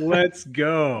right. Let's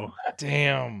go.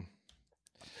 Damn.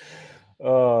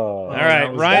 All right.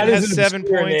 Ryan has 7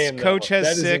 points. Name, Coach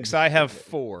has 6. I have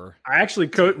 4. I actually,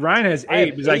 Ryan has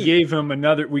 8 because I gave him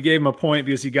we gave him a point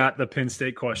because he got the Penn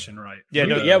State question right. Yeah,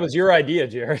 it was your idea,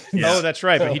 Jared. Yeah. Oh, that's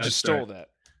right. But he just stole that.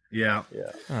 Yeah.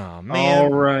 Oh, man.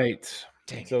 All right.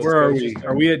 Dang. So where are we?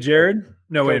 Are we at Jared?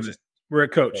 No, wait a minute. We're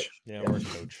at Coach. Yeah, we're at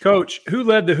Coach. Coach, who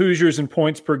led the Hoosiers in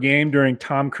points per game during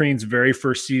Tom Crean's very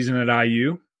first season at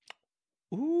IU?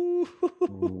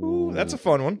 Ooh, that's a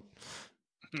fun one.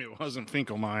 It wasn't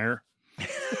Finkelmeyer.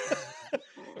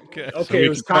 Okay. So it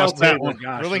was Kyle Tabor.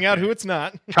 Ruling out who it's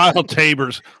not. Kyle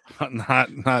Tabor's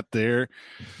not there.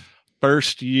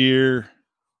 First year.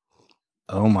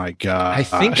 Oh my God. I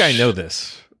think I know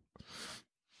this.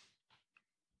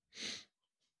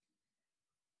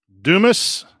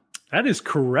 Dumas. That is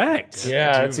correct.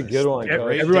 Yeah, that's a good one.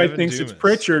 Everybody thinks it's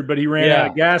Pritchard, but he ran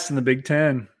out of gas in the Big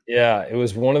Ten. Yeah, it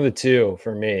was one of the two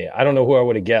for me. I don't know who I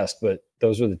would have guessed, but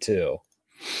those were the two.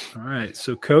 All right,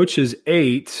 so Coach is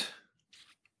 8.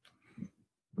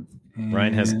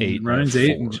 Ryan has 8. Ryan's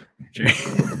 8.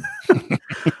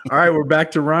 All right, we're back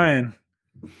to Ryan.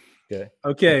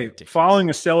 Okay.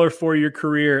 Following a stellar 4-year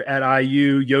career at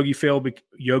IU, Yogi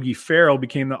Ferrell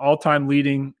became the all-time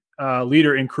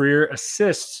leader in career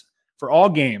assists for all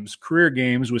games, career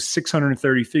games, with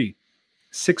 633.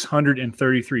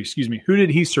 633. Excuse me. Who did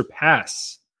he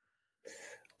surpass?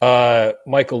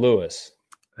 Michael Lewis.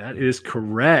 That is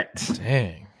correct.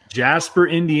 Dang. Jasper,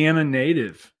 Indiana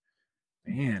native.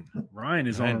 Man, Ryan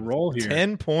is on a roll here.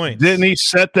 10 points. Didn't he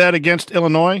set that against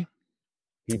Illinois?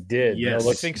 He did. Yes,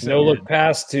 I think so. No look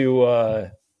pass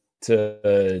to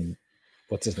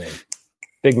what's his name?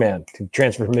 Big man to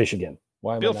transfer from Michigan.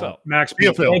 Why am I Bielefeld. not? Max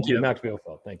Bielefeld. Thank you, Max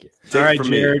Bielefeld. Thank you. All right,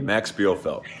 Jared. Max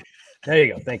Bielefeld. There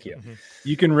you go. Thank you.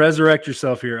 You can resurrect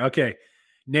yourself here. Okay.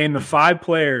 Name the 5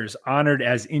 players honored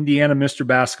as Indiana Mr.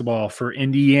 Basketball for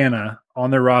Indiana on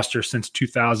their roster since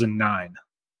 2009.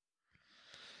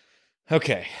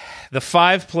 Okay. The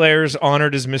 5 players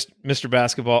honored as Mr.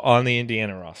 Basketball on the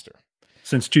Indiana roster.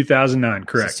 Since 2009,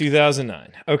 correct. Since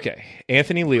 2009. Okay.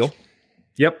 Anthony Leal.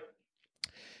 Yep.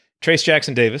 Trace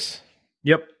Jackson Davis.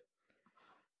 Yep.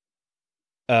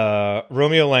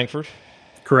 Romeo Langford.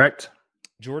 Correct.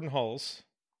 Jordan Hulls.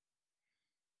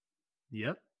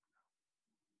 Yep.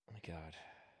 Oh, my God.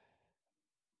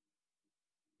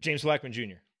 James Blackman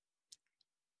Jr.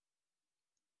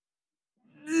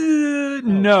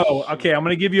 No. Okay, I'm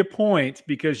going to give you a point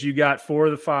because you got 4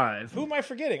 of the 5. Who am I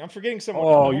forgetting? I'm forgetting someone.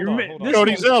 Oh, Hold you're on.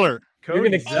 Cody Zeller. You're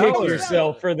going to kick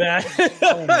yourself for that.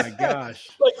 Oh my gosh!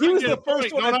 Like he was I the get a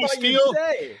first point. one I Don't I thought you'd steal?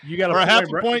 say. You got Or a half a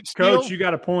bro. point Coach. steal? You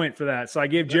got a point for that. So I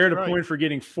gave Jared right. a point for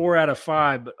getting 4 out of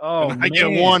 5. But I get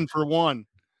 1 for 1.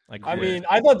 I mean,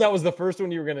 I thought that was the first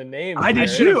one you were going to name. I did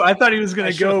too. I thought he was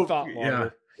going to go. Yeah.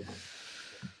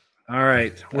 All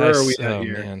right, where are we at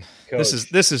here? Man.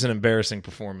 This is an embarrassing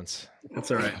performance.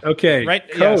 That's all right. Okay, right?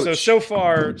 Coach. Yeah. So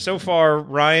far,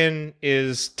 Ryan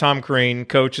is Tom Crean,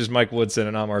 Coach is Mike Woodson,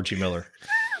 and I'm Archie Miller.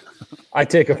 I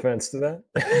take offense to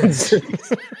that.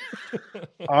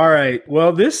 All right.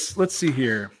 Well, let's see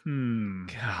here.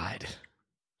 God.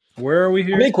 Where are we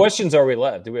here? How many questions are we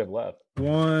left? Do we have left?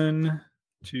 1,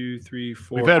 2, 3,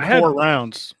 4. We've had 4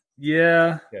 rounds.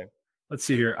 Yeah. Okay. Let's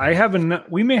see here. I have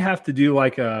we may have to do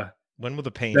like a when will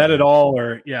the pain bet it all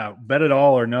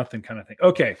or nothing kind of thing.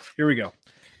 Okay, here we go.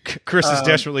 Chris is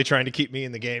desperately trying to keep me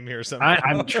in the game here.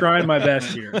 I'm trying my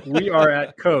best here. We are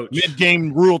at Coach.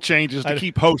 Mid-game rule changes to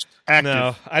keep hosts active.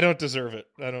 No, I don't deserve it.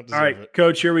 All right,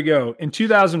 Coach, here we go. In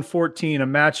 2014, a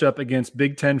matchup against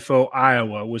Big Ten foe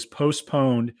Iowa was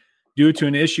postponed due to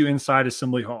an issue inside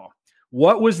Assembly Hall.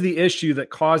 What was the issue that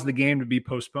caused the game to be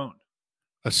postponed?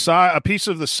 A piece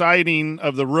of the siding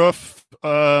of the roof,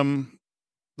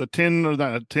 the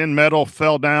tin metal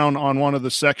fell down on one of the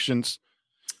sections,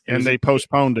 and they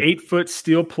postponed it. 8-foot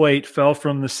steel plate fell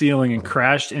from the ceiling and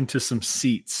crashed into some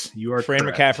seats. You are Fran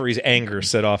correct. McCaffrey's anger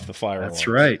set off the fire. That's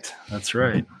right. That's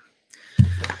right.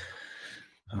 Okay.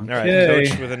 All right,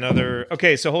 Coach with another.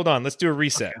 Okay, so hold on. Let's do a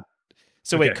reset. Okay.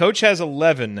 So wait, Coach has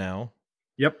 11 now.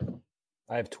 Yep.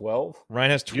 I have 12.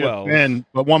 Ryan has 12.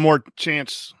 But one more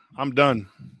chance. I'm done.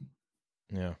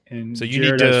 Yeah. And so you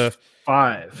Jared need to has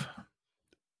 5.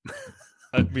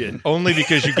 Only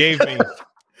because you gave me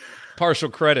partial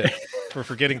credit for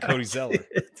forgetting Cody Zeller.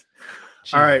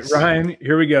 All right, Ryan,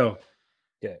 here we go.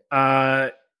 Okay.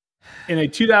 In a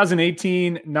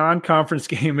 2018 non-conference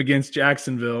game against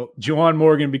Jacksonville, Juwan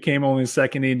Morgan became only the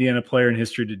second Indiana player in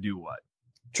history to do what?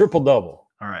 Triple-double.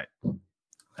 All right.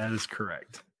 That is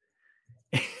correct.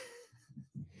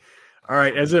 All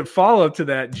right. As a follow-up to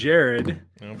that, Jared.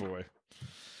 Oh, boy.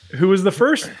 Who was the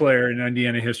first player in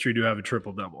Indiana history to have a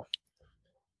triple-double?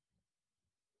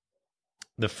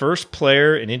 The first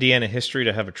player in Indiana history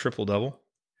to have a triple-double?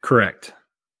 Correct.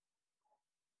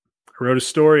 I wrote a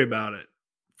story about it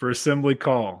for Assembly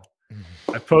Call.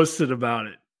 I posted about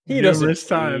it. He doesn't numerous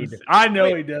times. I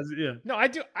know he does. Yeah. No, I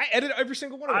do. I edit every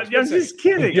single one of I'm those. just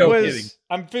kidding.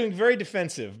 I'm feeling very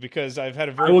defensive because I've had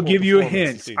a very. I will poor give you a performance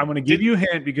hint. this season. I'm going to give you a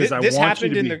hint because this I want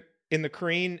happened you to be. in the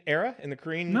Crean era, in the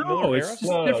Crean No, Miller it's era.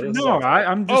 just different. No,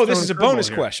 I'm just. This is a bonus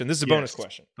here. question. This is a bonus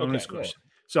question. Bonus Okay. question.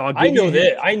 So I'll give I know you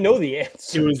that. I know the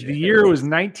answer. It was the year. It was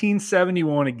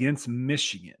 1971 against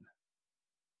Michigan.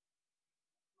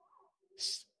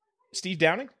 Steve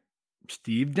Downing.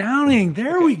 Steve Downing.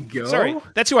 There we go. Sorry,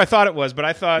 that's who I thought it was, but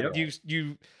I thought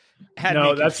you had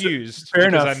me confused fair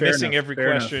because enough, I'm fair missing enough, every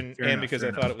fair question enough, fair and enough, because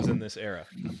fair I thought it was in this era.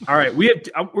 All right, we're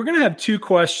going to have 2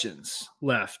 questions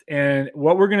left, and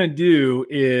what we're going to do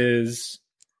is,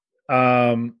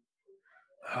 how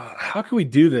can we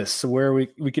do this so where we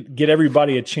could get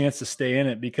everybody a chance to stay in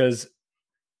it because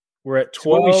we're at 12.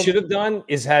 So what we should have done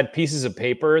is had pieces of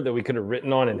paper that we could have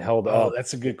written on and held up. Oh,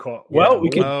 that's a good call. Well,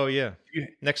 we could. Oh yeah.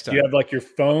 Next time. Do you have like your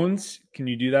phones? Can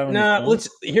you do that on Nah, your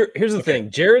phone? here's the thing.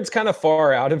 Jared's kind of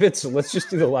far out of it, so let's just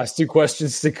do the last 2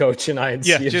 questions to Coach and I and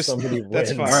see if somebody wins.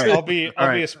 That's fine. All right. I'll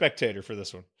be a spectator for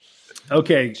this one.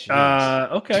 Okay.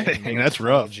 Okay. Dang, that's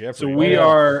rough. So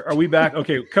are we back?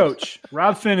 Okay, Coach.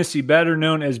 Rob Finney, better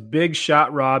known as Big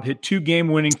Shot Rob, hit 2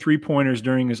 game-winning 3-pointers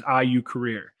during his IU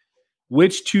career.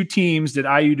 Which 2 teams did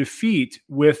IU defeat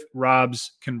with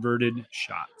Rob's converted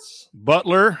shots?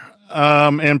 Butler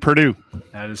and Purdue.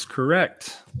 That is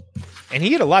correct. And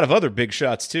he hit a lot of other big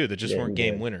shots too that just weren't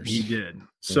game winners. He did.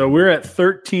 So we're at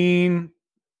 13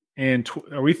 and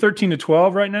are we 13 to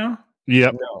 12 right now?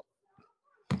 Yep. No.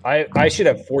 I should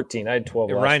have 14. I had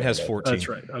 12. Yeah, Ryan has 14. That's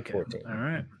right. Okay. 14. All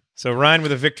right. So Ryan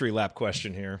with a victory lap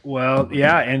question here. Well,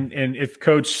 yeah, and if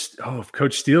Coach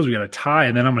steals, we got a tie,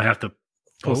 and then I'm gonna have to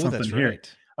pull something here.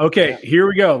 Right. Okay, here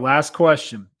we go. Last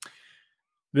question.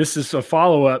 This is a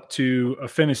follow-up to a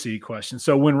fantasy question.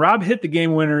 So when Rob hit the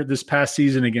game winner this past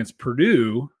season against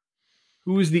Purdue,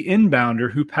 who was the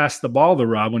inbounder who passed the ball to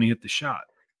Rob when he hit the shot?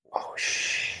 Oh,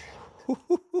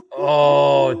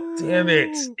 oh, damn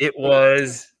it. It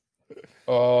was.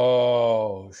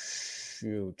 Oh,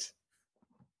 shoot.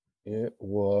 It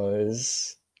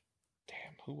was.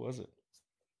 Damn, who was it?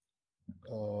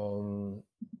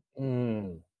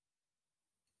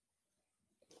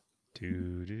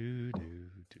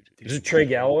 Is it Trey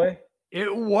Galloway?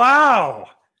 Wow.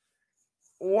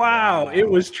 It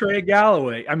was Trey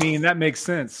Galloway. I mean, that makes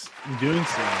sense in doing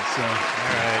so. So, all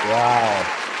right.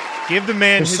 Wow. Give the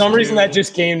man. For some reason, that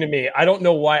just came to me. I don't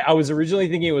know why. I was originally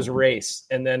thinking it was Race,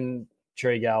 and then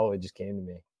Trey Galloway just came to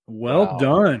me. Well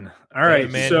done. All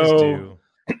right. So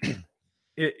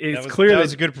it's clear that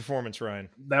was a good performance, Ryan.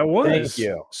 That was. Thank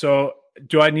you. So,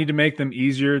 do I need to make them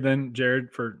easier than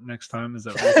Jared for next time? Is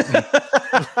that right?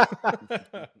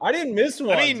 I didn't miss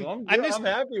one. I mean, so I'm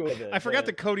happy with it. I forgot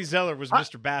that Cody Zeller was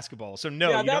Mr. Basketball. So no,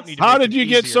 Yeah, you don't need to. How make did them you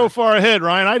get easier. so far ahead,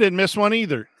 Ryan? I didn't miss one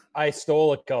either. I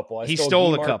stole a couple. He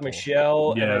stole a Mark couple.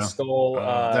 Michelle, and I stole.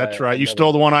 That's right. You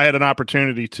stole the one I had an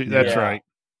opportunity to. That's right.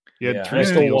 Yeah, I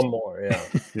stole one more. Yeah.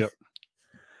 Yep.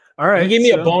 All right. You gave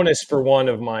me a bonus for one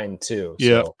of mine too.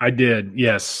 Yeah, so. I did.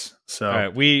 Yes. So all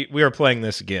right, we are playing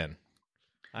this again.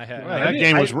 That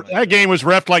game was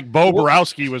reffed like Bo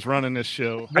Borowski was running this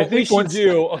show. What we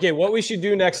should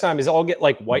do next time is all get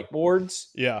like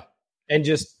whiteboards. Yeah. And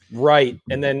just write,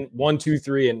 and then 1, 2,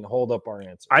 3, and hold up our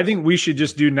answer. I think we should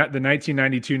just do the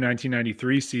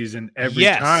 1992-1993 season every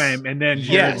time, and then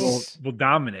Jared will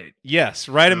dominate. Yes,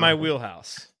 right in my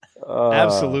wheelhouse.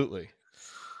 Absolutely.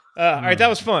 All right, that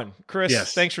was fun.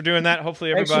 Chris, thanks for doing that.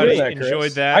 Hopefully everybody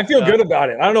enjoyed that. I feel good about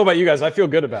it. I don't know about you guys. I feel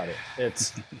good about it.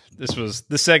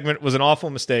 This segment was an awful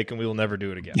mistake, and we will never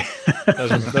do it again.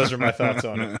 Those are my thoughts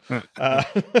on it.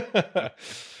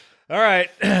 All right,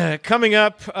 coming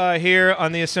up here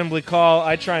on the Assembly Call,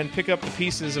 I try and pick up the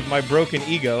pieces of my broken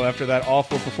ego after that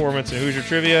awful performance in Hoosier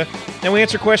Trivia, and we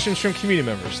answer questions from community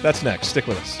members. That's next. Stick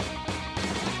with us.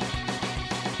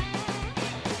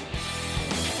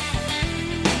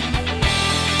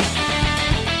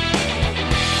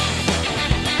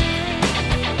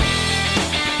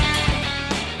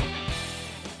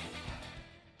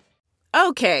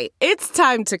 Okay, it's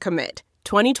time to commit.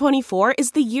 2024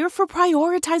 is the year for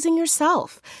prioritizing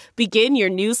yourself. Begin your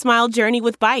new smile journey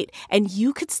with Byte, and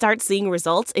you could start seeing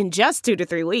results in just 2 to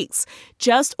 3 weeks.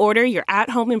 Just order your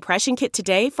at-home impression kit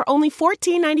today for only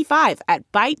 $14.95 at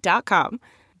Byte.com.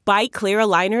 Byte clear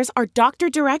aligners are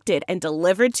doctor-directed and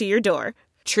delivered to your door.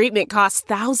 Treatment costs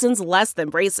thousands less than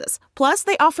braces. Plus,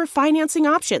 they offer financing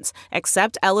options,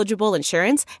 accept eligible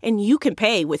insurance, and you can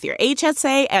pay with your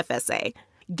HSA FSA.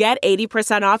 Get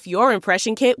 80% off your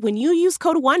impression kit when you use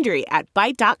code WONDERY at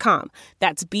Byte.com.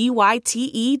 That's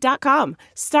BYTE.com.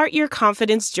 Start your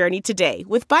confidence journey today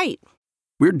with Byte.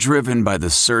 We're driven by the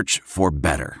search for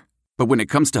better. But when it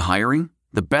comes to hiring,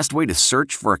 the best way to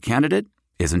search for a candidate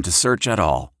isn't to search at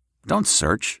all. Don't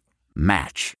search.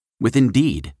 Match. With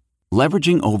Indeed.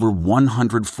 Leveraging over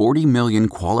 140 million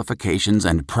qualifications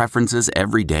and preferences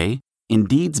every day,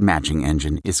 Indeed's matching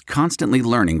engine is constantly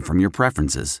learning from your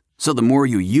preferences. So the more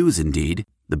you use Indeed,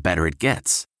 the better it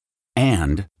gets.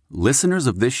 And listeners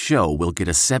of this show will get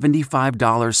a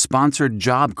 $75 sponsored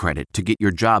job credit to get your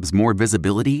jobs more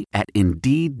visibility at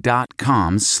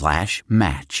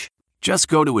Indeed.com/match. Just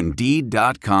go to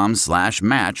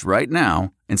Indeed.com/match right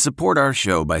now and support our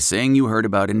show by saying you heard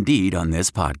about Indeed on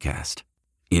this podcast.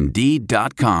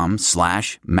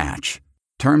 Indeed.com/match.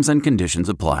 Terms and conditions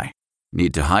apply.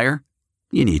 Need to hire?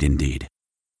 You need Indeed.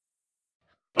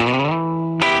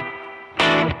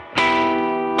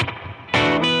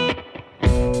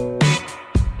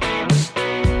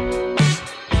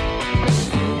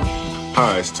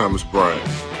 Hi, it's Thomas Bryant.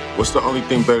 What's the only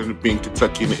thing better than being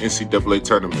Kentucky in the NCAA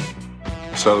tournament?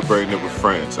 Celebrating it with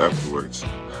friends afterwards.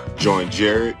 Join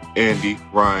Jared, Andy,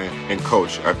 Ryan, and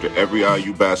Coach after every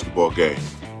IU basketball game.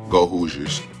 Go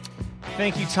Hoosiers.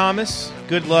 Thank you, Thomas.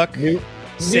 Good luck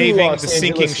saving the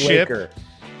sinking ship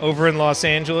over in Los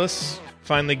Angeles.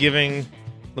 Finally giving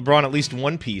LeBron at least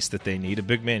one piece that they need, a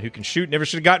big man who can shoot. Never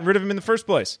should have gotten rid of him in the first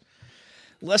place.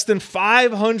 Less than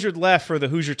 500 left for the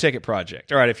Hoosier Ticket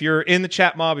Project. All right, if you're in the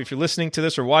chat mob, if you're listening to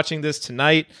this or watching this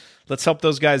tonight, let's help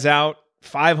those guys out.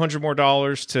 $500 more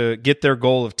to get their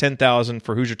goal of $10,000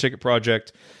 for Hoosier Ticket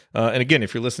Project. And again,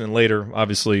 if you're listening later,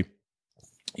 obviously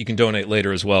you can donate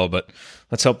later as well. But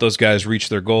let's help those guys reach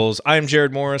their goals. I am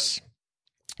Jared Morris,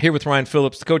 here with Ryan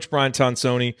Phillips, the coach Brian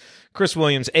Tonsoni, Chris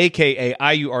Williams, a.k.a.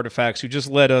 IU Artifacts, who just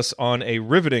led us on a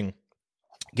riveting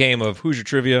game of Hoosier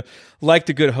Trivia. Like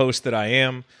the good host that I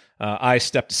am, I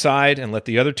stepped aside and let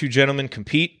the other two gentlemen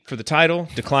compete for the title,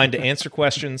 declined to answer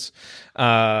questions.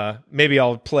 Maybe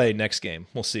I'll play next game.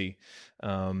 We'll see.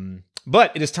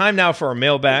 But it is time now for our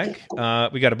mailbag.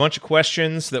 We got a bunch of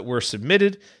questions that were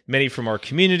submitted, many from our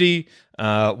community.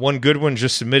 One good one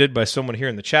just submitted by someone here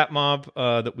in the chat mob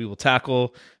that we will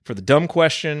tackle for the dumb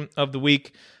question of the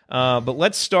week. But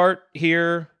let's start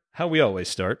here how we always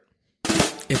start.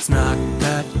 It's not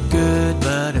that good,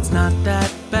 but it's not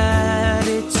that bad.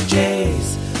 It's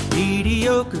Jay's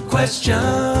mediocre question.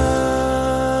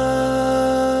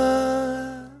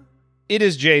 It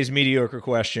is Jay's mediocre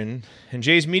question, and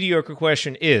Jay's mediocre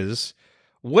question is,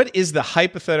 what is the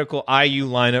hypothetical IU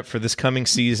lineup for this coming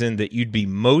season that you'd be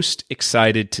most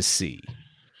excited to see?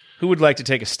 Who would like to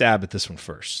take a stab at this one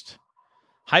first?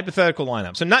 Hypothetical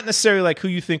lineup. So not necessarily like who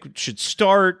you think should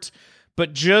start,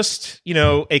 but just,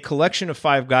 a collection of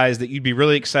 5 guys that you'd be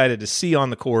really excited to see on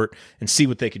the court and see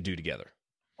what they could do together.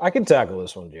 I can tackle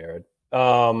this one, Jared.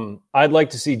 I'd like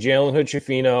to see Jalen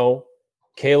Hood-Schifino,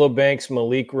 Caleb Banks,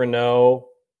 Malik Reneau,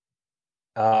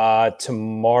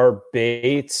 Tamar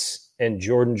Bates, and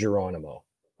Jordan Geronimo.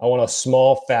 I want a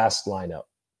small, fast lineup.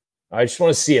 I just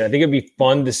want to see it. I think it'd be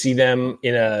fun to see them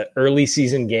in an early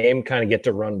season game kind of get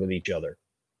to run with each other.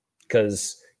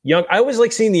 Because I always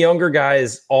like seeing the younger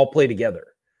guys all play together.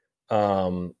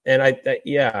 And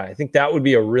I think that would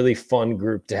be a really fun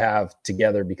group to have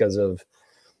together because of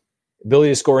ability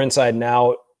to score inside and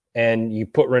out. And you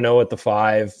put Reneau at the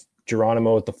 5,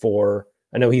 Geronimo at the 4.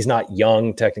 I know he's not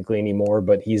young technically anymore,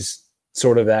 but he's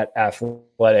sort of that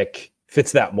athletic,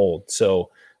 fits that mold.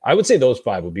 So I would say those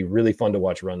 5 would be really fun to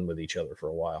watch run with each other for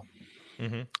a while.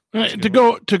 Mm-hmm.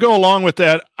 To go along with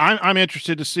that, I'm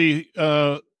interested to see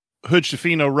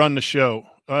Hood-Schifino run the show.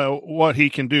 What he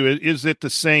can do. Is it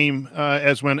the same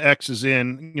as when X is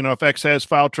in? If X has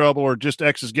foul trouble or just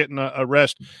X is getting a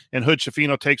rest and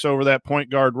Hood-Schifino takes over that point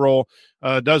guard role,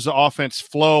 does the offense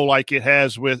flow like it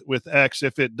has with X?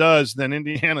 If it does, then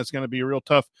Indiana's going to be a real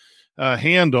tough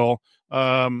handle.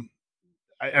 And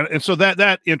so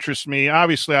that interests me.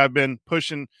 Obviously, I've been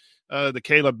pushing the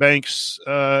Caleb Banks.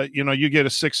 You get a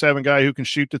 6'7" guy who can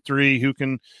shoot the 3, who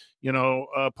can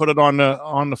put it on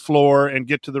the floor and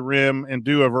get to the rim and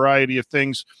do a variety of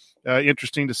things.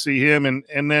 Interesting to see him.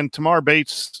 And then Tamar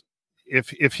Bates,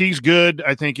 if he's good,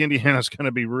 I think Indiana's going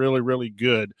to be really, really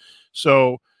good.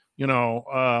 So,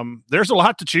 there's a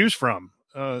lot to choose from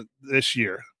this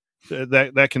year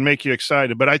that can make you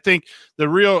excited. But I think the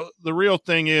real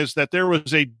thing is that there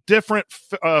was a different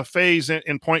phase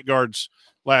in point guards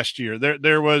last year.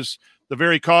 There was the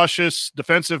very cautious,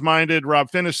 defensive-minded Rob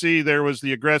Finney. There was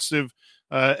the aggressive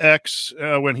X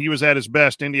when he was at his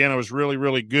best. Indiana was really,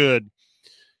 really good.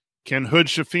 Can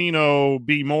Hood-Schifino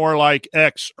be more like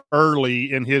X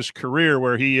early in his career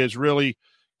where he is really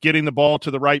getting the ball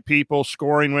to the right people,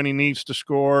 scoring when he needs to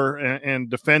score, and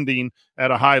defending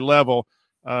at a high level?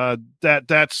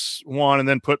 That's one, and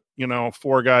then put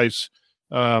 4 guys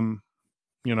around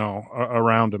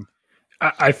him.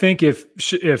 I think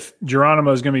if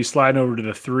Geronimo is going to be sliding over to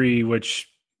the 3, which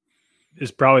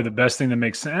is probably the best thing that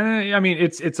makes sense. I mean,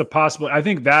 it's a possible. I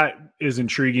think that is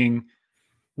intriguing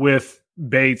with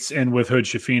Bates and with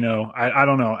Hood-Schifino. I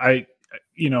don't know. I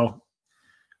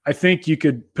think you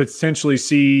could potentially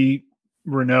see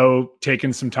Reneau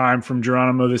taking some time from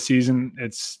Geronimo this season.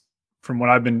 It's from what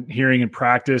I've been hearing in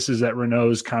practice is that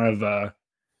Reneau's kind of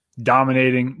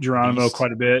dominating Geronimo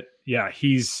quite a bit. Yeah,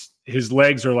 his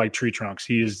legs are like tree trunks.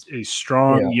 He is a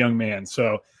strong young man.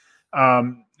 So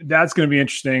that's going to be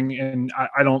interesting. And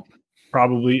I don't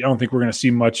think we're going to see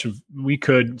much of, we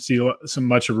could see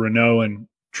much of Reneau and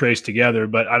Trace together,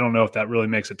 but I don't know if that really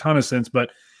makes a ton of sense, but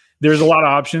there's a lot of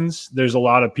options. There's a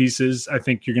lot of pieces. I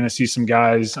think you're going to see some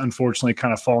guys, unfortunately,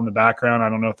 kind of fall in the background. I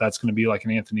don't know if that's going to be like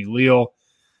an Anthony Leal.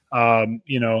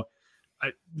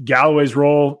 Galloway's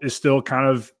role is still kind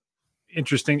of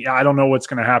interesting. I don't know what's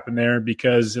going to happen there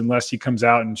because unless he comes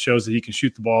out and shows that he can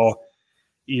shoot the ball,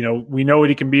 we know what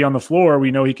he can be on the floor.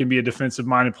 We know he can be a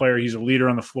defensive-minded player. He's a leader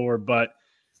on the floor. But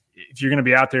if you're going to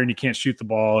be out there and you can't shoot the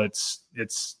ball,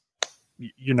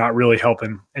 you're not really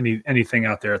helping anything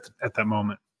out there at that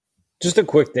moment. Just a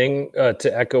quick thing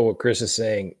to echo what Chris is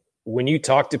saying. When you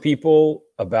talk to people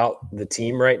about the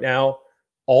team right now,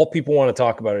 all people want to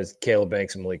talk about is Caleb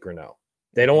Banks and Malik Reneau.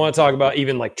 They don't want to talk about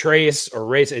even like Trace or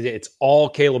Race. It's all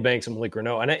Caleb Banks and Malik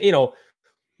Reneau. And,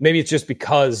 maybe it's just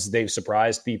because they've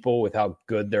surprised people with how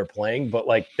good they're playing, but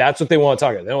like that's what they want to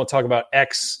talk about. They don't want to talk about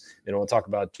X. They don't want to talk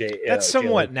about J. That's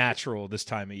somewhat natural this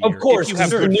time of year. Of course, you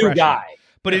have a new guy.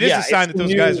 But it is a sign that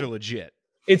those guys are legit.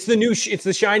 It's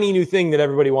the shiny new thing that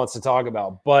everybody wants to talk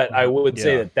about. But I would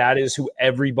say that is who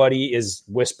everybody is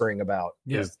whispering about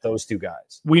is those two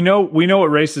guys. We know what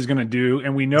Race is going to do,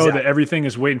 and we know that everything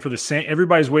is waiting for the same.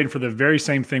 Everybody's waiting for the very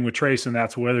same thing with Trace, and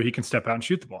that's whether he can step out and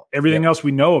shoot the ball. Everything else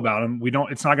we know about him, we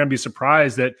don't. It's not going to be a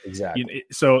surprise that. Exactly.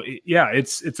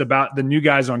 It's about the new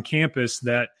guys on campus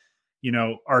that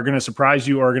are going to surprise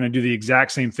you or are going to do the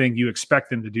exact same thing you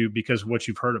expect them to do because of what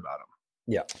you've heard about them.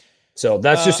 Yeah. So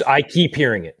that's just I keep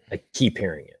hearing it.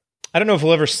 I don't know if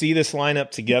we'll ever see this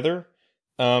lineup together,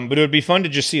 but it would be fun to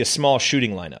just see a small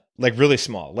shooting lineup, like really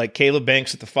small, like Caleb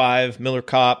Banks at the 5, Miller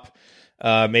Kopp,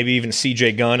 maybe even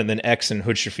CJ Gunn, and then X and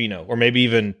Hood Shafino, or maybe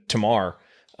even Tamar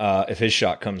if his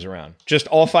shot comes around. Just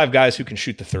all 5 guys who can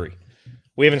shoot the 3.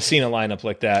 We haven't seen a lineup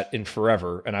like that in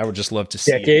forever, and I would just love to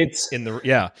see decades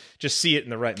just see it in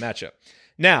the right matchup.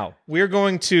 Now, we're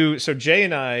going to, so Jay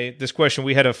and I, this question,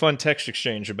 we had a fun text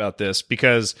exchange about this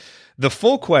because the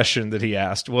full question that he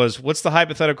asked was, what's the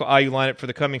hypothetical IU lineup for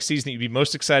the coming season that you'd be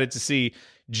most excited to see?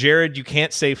 Jared, you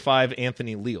can't say 5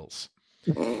 Anthony Leals.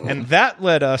 And that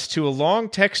led us to a long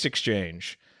text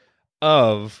exchange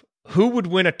of who would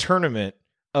win a tournament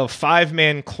of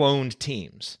 5-man cloned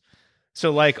teams. So,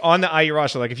 like, on the IU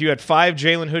roster, like, if you had 5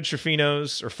 Jalen Hood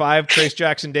Shafinos or 5 Trace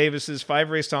Jackson Davises, 5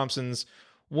 Race Thompsons,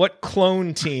 what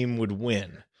clone team would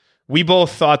win? We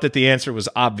both thought that the answer was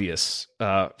obvious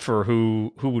for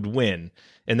who would win,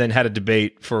 and then had a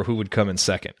debate for who would come in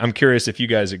second. I'm curious if you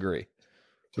guys agree.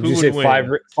 Would you say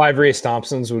five Race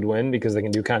Thompsons would win because they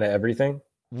can do kind of everything?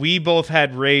 We both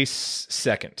had Race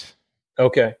second.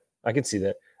 Okay, I can see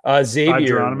that.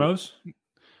 Xavier. 5 Geronimos?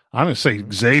 I'm going to say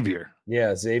Xavier.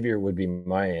 Yeah, Xavier would be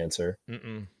my answer.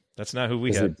 That's not who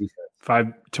we had.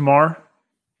 5 Tamar?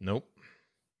 Nope.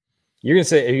 Are you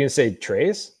gonna say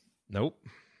Trace? Nope.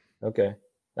 Okay.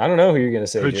 I don't know who you're gonna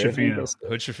say. Hood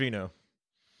Shafino.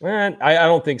 Man, I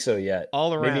don't think so yet.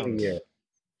 All around.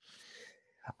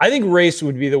 I think Race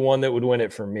would be the one that would win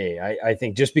it for me. I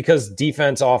think just because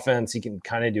defense, offense, he can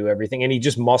kind of do everything, and he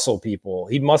just muscle people.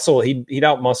 He'd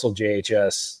out muscle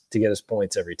JHS to get his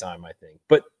points every time, I think.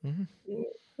 But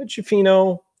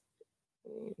Shafino.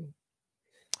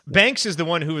 Banks is the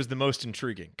one who is the most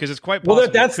intriguing because it's quite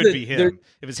possible it could be him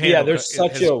if his hand. Yeah, there's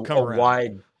such a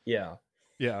wide. Yeah.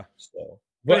 So,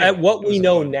 but at what we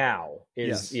know now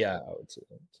is I would say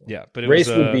so. Yeah, but Race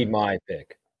would be my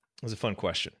pick. It was a fun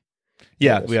question.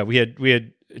 Yeah, we had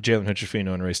Jalen Hood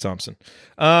Shafino and Race Thompson.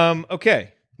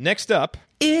 Okay, next up,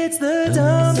 it's the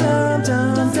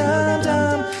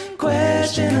dumb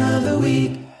question of the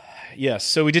week. Yes,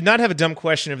 so we did not have a dumb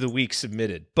question of the week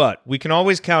submitted, but we can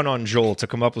always count on Joel to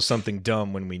come up with something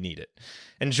dumb when we need it.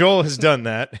 And Joel has done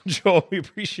that. Joel, we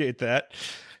appreciate that.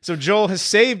 So Joel has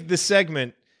saved this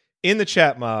segment in the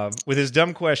chat mob with his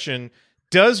dumb question,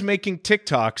 does making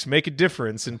TikToks make a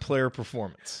difference in player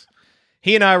performance?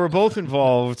 He and I were both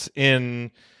involved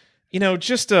in,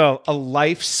 just a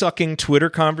life-sucking Twitter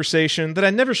conversation that I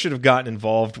never should have gotten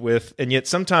involved with, and yet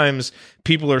sometimes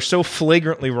people are so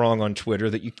flagrantly wrong on Twitter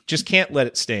that you just can't let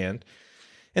it stand.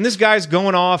 And this guy's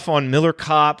going off on Miller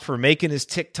Kopp for making his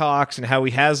TikToks and how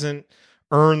he hasn't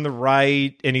earned the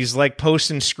right, and he's like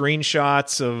posting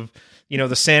screenshots of,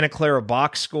 the Santa Clara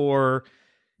box score.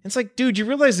 It's like, dude, you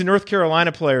realize the North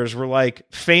Carolina players were like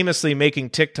famously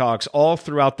making TikToks all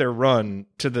throughout their run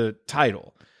to the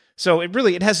title. So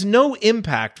it has no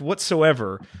impact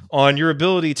whatsoever on your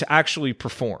ability to actually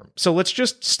perform. So let's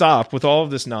just stop with all of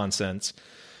this nonsense.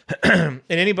 And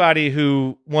anybody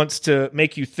who wants to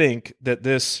make you think that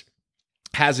this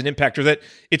has an impact or that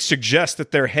it suggests that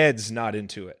their head's not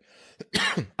into it.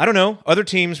 I don't know. Other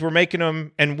teams were making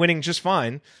them and winning just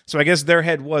fine. So I guess their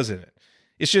head was in it.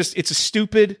 It's a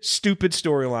stupid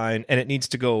storyline, and it needs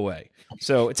to go away.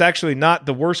 So it's actually not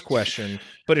the worst question,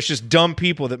 but it's just dumb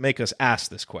people that make us ask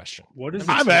this question. What is?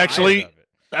 That's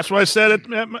why I said it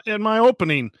in my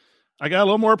opening. I got a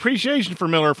little more appreciation for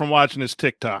Miller from watching his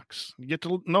TikToks. You get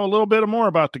to know a little bit more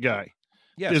about the guy.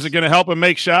 Yes. Is it going to help him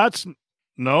make shots?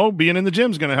 No, being in the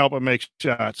gym is going to help him make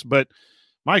shots. But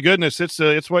my goodness,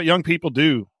 it's what young people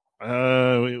do. We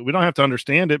don't have to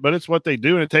understand it, but it's what they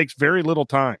do, and it takes very little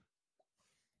time.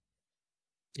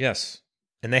 Yes,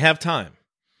 and they have time.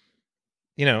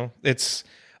 It's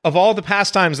of all the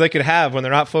pastimes they could have when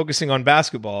they're not focusing on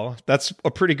basketball, that's a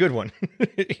pretty good one.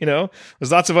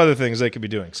 There's lots of other things they could be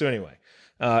doing. So anyway,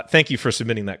 thank you for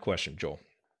submitting that question, Joel.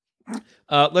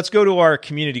 Let's go to our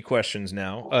community questions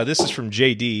now. This is from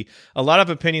JD. A lot of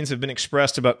opinions have been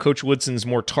expressed about Coach Woodson's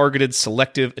more targeted,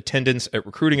 selective attendance at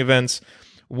recruiting events.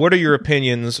 What are your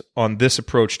opinions on this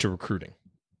approach to recruiting?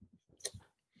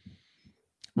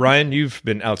 Ryan, you've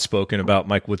been outspoken about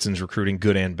Mike Woodson's recruiting,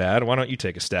 good and bad. Why don't you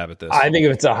take a stab at this? I think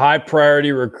if it's a high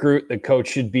priority recruit, the coach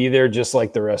should be there just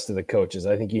like the rest of the coaches.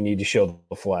 I think you need to show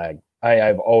the flag.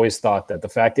 I've always thought that the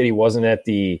fact that he wasn't at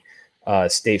the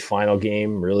state final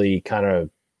game really kind of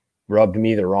rubbed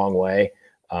me the wrong way.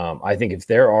 I think if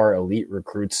there are elite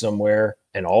recruits somewhere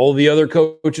and all the other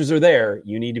coaches are there,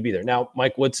 you need to be there. Now,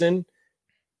 Mike Woodson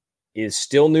is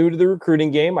still new to the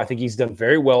recruiting game. I think he's done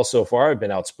very well so far. I've been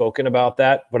outspoken about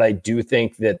that, but I do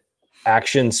think that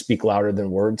actions speak louder than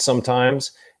words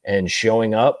sometimes, and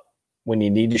showing up when you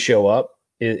need to show up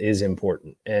is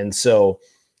important. And so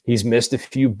he's missed a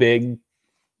few big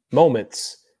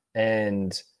moments,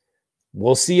 and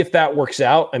we'll see if that works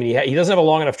out. I mean, he doesn't have a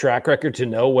long enough track record to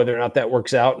know whether or not that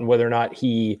works out and whether or not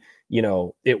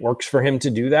it works for him to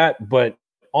do that. But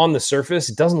on the surface,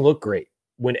 it doesn't look great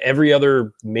when every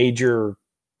other major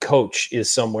coach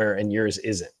is somewhere and yours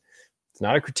isn't. It's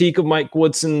not a critique of Mike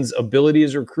Woodson's ability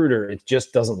as a recruiter. It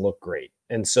just doesn't look great.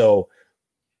 And so,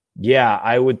 yeah,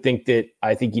 I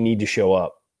think you need to show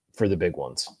up for the big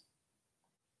ones.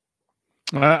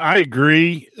 I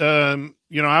agree.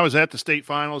 I was at the state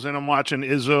finals, and I'm watching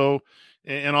Izzo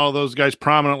and all those guys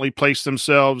prominently place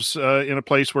themselves in a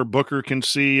place where Booker can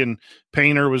see, and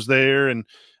Painter was there. And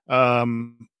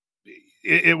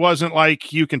it wasn't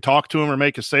like you can talk to him or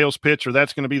make a sales pitch or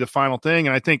that's going to be the final thing.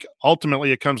 And I think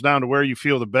ultimately it comes down to where you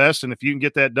feel the best. And if you can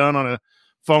get that done on a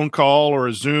phone call or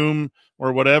a Zoom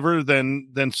or whatever,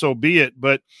 then so be it.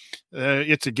 But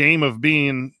it's a game of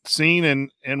being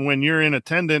seen. And when you're in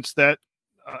attendance, that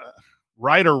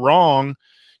right or wrong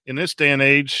in this day and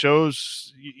age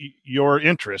shows your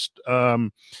interest.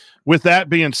 With that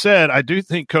being said, I do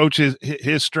think Coach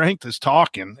his strength is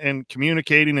talking and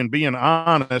communicating and being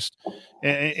honest.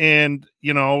 And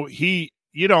you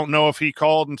don't know if he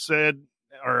called and said,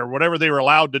 or whatever they were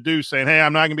allowed to do, saying, "Hey,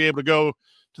 I'm not going to be able to go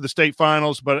to the state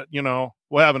finals, but we'll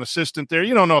have an assistant there."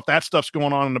 You don't know if that stuff's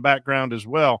going on in the background as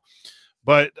well.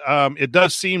 But it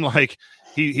does seem like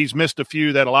he's missed a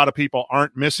few that a lot of people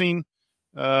aren't missing,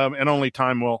 and only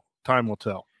time will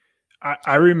tell.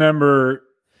 I remember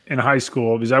in high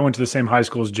school, because I went to the same high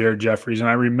school as Jared Jeffries, and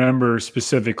I remember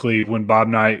specifically when Bob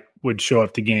Knight would show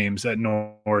up to games at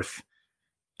North,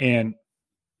 and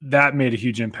that made a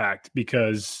huge impact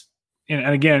because, and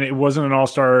again, it wasn't an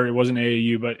all-star, it wasn't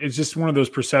AAU, but it's just one of those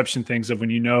perception things of when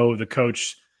the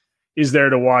coach is there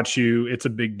to watch you, it's a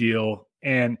big deal.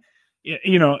 And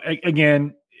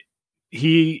again,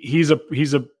 he's a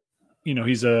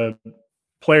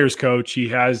player's coach.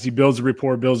 He builds a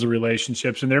rapport, builds the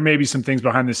relationships. And there may be some things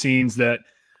behind the scenes that,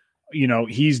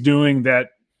 he's doing that,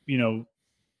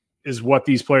 is what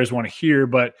these players want to hear.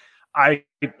 But I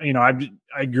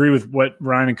agree with what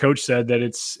Ryan and Coach said, that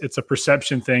it's a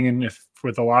perception thing. And if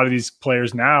with a lot of these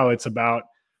players now, it's about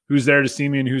who's there to see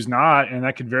me and who's not. And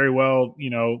that could very well,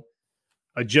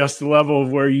 adjust the level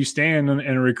of where you stand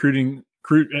in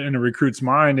a recruit's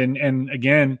mind. And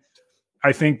again,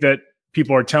 I think that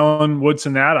people are telling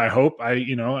Woodson that. I hope I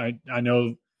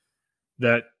know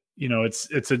that,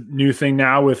 it's a new thing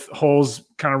now with Holes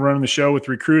kind of running the show with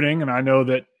recruiting. And I know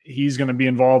that he's going to be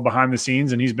involved behind the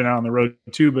scenes and he's been out on the road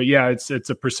too, but yeah, it's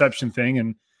a perception thing.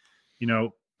 And,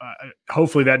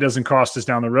 hopefully that doesn't cost us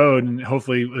down the road. And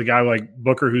hopefully the guy like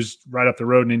Booker, who's right up the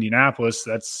road in Indianapolis,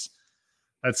 that's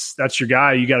your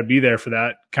guy. You got to be there for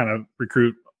that kind of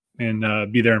recruit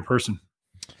and be there in person.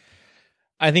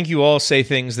 I think you all say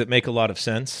things that make a lot of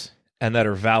sense and that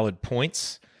are valid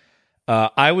points.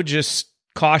 I would just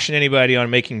caution anybody on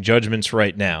making judgments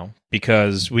right now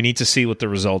because we need to see what the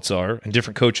results are, and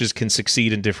different coaches can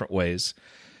succeed in different ways.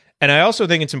 And I also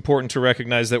think it's important to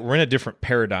recognize that we're in a different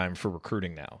paradigm for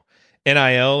recruiting now.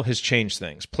 NIL has changed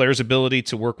things. Players' ability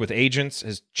to work with agents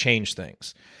has changed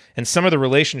things. And some of the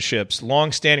relationships,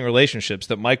 long-standing relationships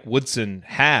that Mike Woodson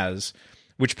has,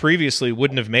 which previously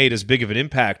wouldn't have made as big of an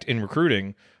impact in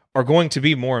recruiting, are going to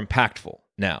be more impactful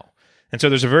now. And so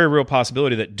there's a very real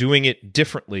possibility that doing it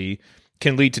differently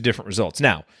can lead to different results.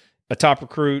 Now, a top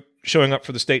recruit showing up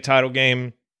for the state title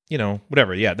game,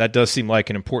 whatever. Yeah, that does seem like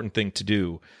an important thing to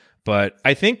do. But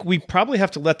I think we probably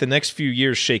have to let the next few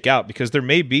years shake out because there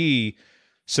may be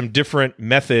some different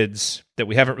methods that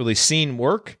we haven't really seen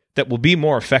work that will be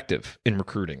more effective in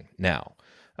recruiting now.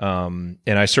 And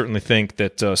I certainly think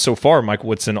that so far, Mike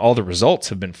Woodson, all the results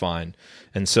have been fine.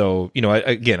 And so,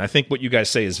 I think what you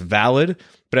guys say is valid,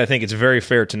 but I think it's very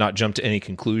fair to not jump to any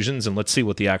conclusions and let's see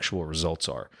what the actual results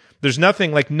are. There's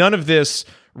nothing like none of this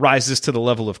rises to the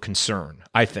level of concern.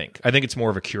 I think it's more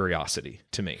of a curiosity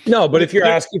to me. No, but if you're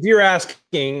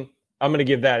asking, I'm going to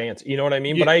give that answer. You know what I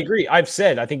mean? Yeah. But I agree. I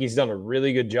think he's done a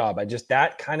really good job.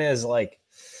 That kind of is like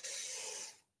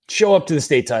show up to the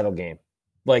state title game.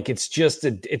 Like it's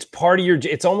it's part of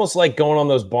it's almost like going on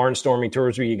those barnstorming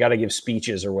tours where you got to give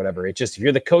speeches or whatever. It's just, if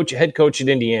you're the head coach at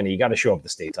Indiana, you got to show up at the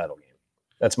state title game.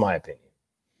 That's my opinion.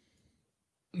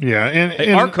 Yeah.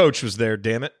 And our coach was there,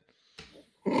 damn it.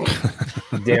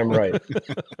 Damn right.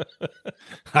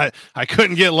 I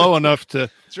couldn't get low enough to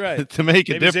make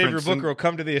a difference. Xavier Booker will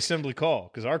come to the assembly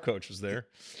call because our coach was there.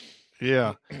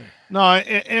 Yeah. No,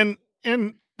 and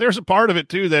there's a part of it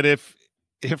too that if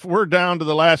we're down to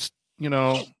the last,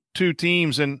 two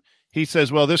teams and he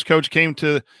says, well, this coach came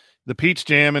to the Peach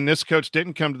Jam and this coach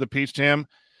didn't come to the Peach Jam,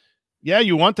 yeah,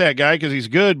 you want that guy because he's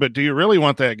good, but do you really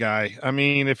want that guy? I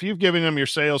mean, if you've given him your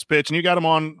sales pitch and you got him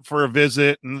on for a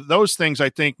visit, and those things I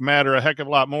think matter a heck of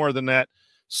a lot more than that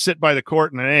sit by the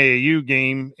court in an AAU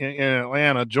game in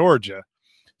Atlanta, Georgia.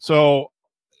 So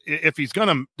if he's going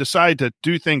to decide to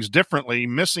do things differently,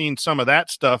 missing some of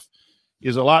that stuff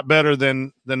is a lot better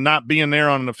than not being there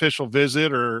on an official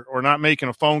visit or not making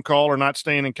a phone call or not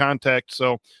staying in contact.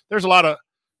 So there's a lot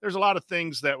of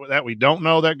things that we don't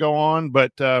know that go on,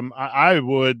 but I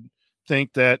would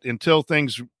think that until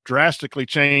things drastically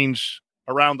change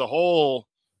around the whole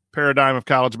paradigm of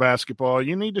college basketball,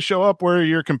 you need to show up where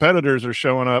your competitors are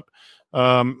showing up,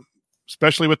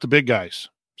 especially with the big guys.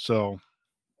 So,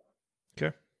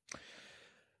 okay.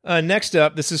 Next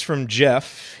up, this is from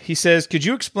Jeff. He says, could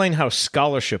you explain how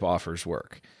scholarship offers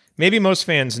work? Maybe most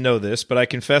fans know this, but I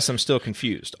confess I'm still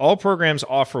confused. All programs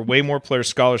offer way more player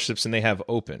scholarships than they have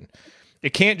open.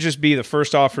 It can't just be the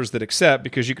first offers that accept,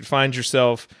 because you could find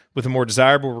yourself with a more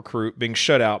desirable recruit being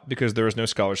shut out because there is no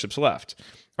scholarships left.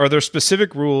 Are there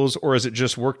specific rules, or is it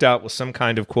just worked out with some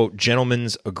kind of, quote,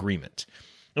 gentleman's agreement?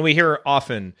 And we hear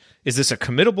often, is this a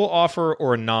committable offer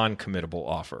or a non-committable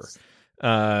offer?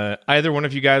 Either one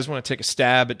of you guys want to take a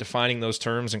stab at defining those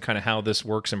terms and kind of how this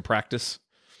works in practice?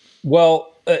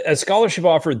 Well, a scholarship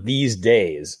offer these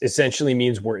days essentially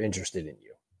means we're interested in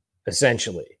you,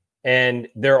 essentially. And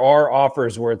there are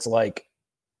offers where it's like,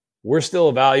 we're still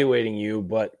evaluating you,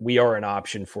 but we are an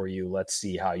option for you. Let's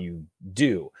see how you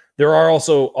do. There are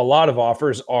also a lot of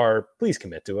offers are, please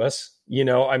commit to us.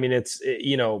 I mean, it's,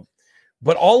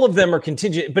 but all of them are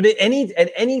contingent. But at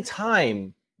any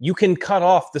time, you can cut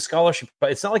off the scholarship.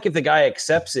 But it's not like if the guy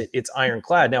accepts it, it's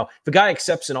ironclad. Now, if the guy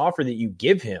accepts an offer that you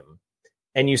give him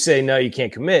and you say, no, you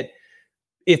can't commit,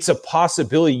 it's a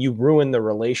possibility you ruin the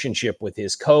relationship with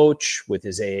his coach, with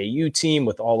his AAU team,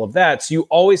 with all of that. So you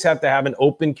always have to have an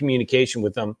open communication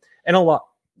with them. And a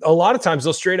lot of times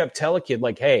they'll straight up tell a kid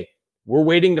like, hey, we're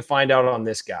waiting to find out on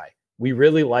this guy. We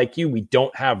really like you. We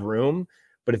don't have room.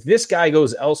 But if this guy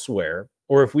goes elsewhere,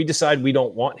 or if we decide we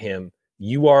don't want him,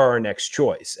 you are our next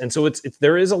choice. And so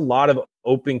there is a lot of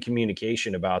open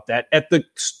communication about that at the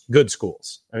good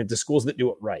schools. I mean, the schools that do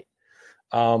it right.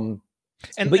 And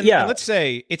let's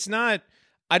say it's not,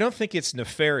 I don't think it's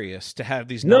nefarious to have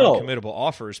these non-committable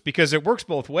offers, because it works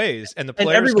both ways, and the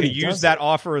players can use that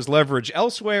offer as leverage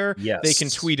elsewhere. Yes. They can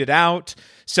tweet it out.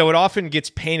 So it often gets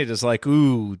painted as like,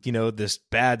 ooh, this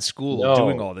bad school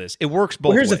doing all this. It works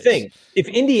both ways. Here's the thing. If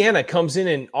Indiana comes in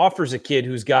and offers a kid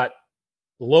who's got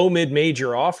low,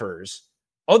 mid-major offers,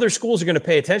 other schools are going to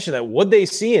pay attention to that. What they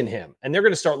see in him, and they're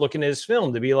going to start looking at his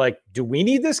film to be like, do we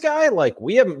need this guy? Like,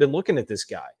 we haven't been looking at this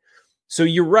guy. So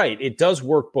you're right. It does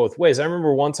work both ways. I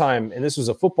remember one time, and this was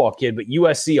a football kid, but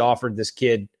USC offered this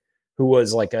kid who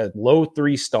was like a low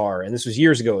 3-star, and this was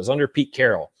years ago. It was under Pete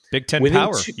Carroll. Big Ten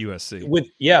power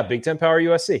USC. Big Ten power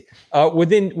USC.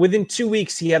 Within 2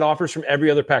 weeks, he had offers from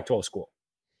every other Pac-12 school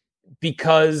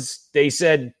because they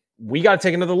said, we got to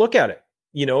take another look at it.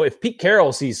 If Pete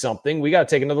Carroll sees something, we got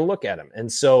to take another look at him.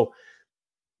 And so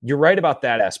you're right about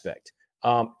that aspect.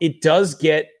 It does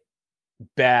get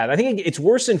bad. I think it's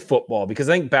worse in football because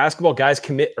I think basketball guys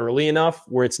commit early enough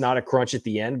where it's not a crunch at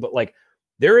the end. But like,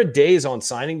 there are days on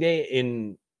signing day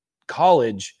in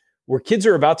college where kids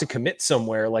are about to commit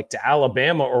somewhere, like to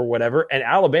Alabama or whatever, and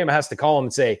Alabama has to call them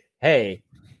and say, hey,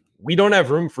 we don't have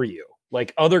room for you.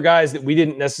 Like, other guys that we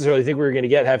didn't necessarily think we were going to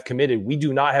get have committed. We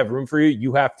do not have room for you.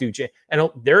 You have to change. And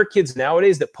there are kids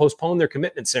nowadays that postpone their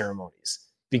commitment ceremonies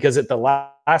because at the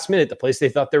last minute, the place they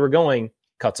thought they were going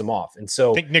cuts them off. And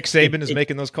so, think Nick Saban is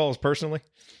making those calls personally?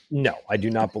 No, I do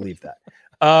not believe that.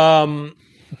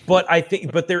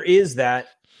 But there is that,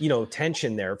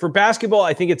 tension there. For basketball,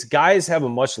 I think it's guys have a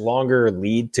much longer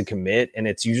lead to commit, and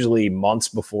it's usually months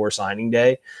before signing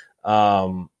day.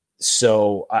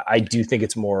 So I do think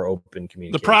it's more open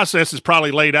communication. The process is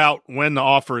probably laid out when the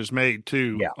offer is made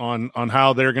too, on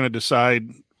how they're going to decide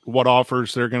what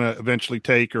offers they're going to eventually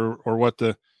take, or what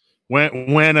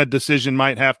when a decision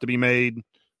might have to be made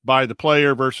by the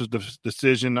player versus the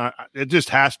decision. It just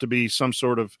has to be some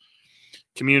sort of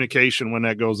communication when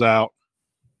that goes out.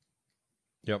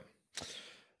 Yep.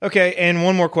 Okay, and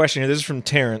one more question here. This is from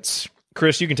Terrence.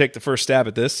 Chris, you can take the first stab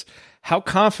at this. How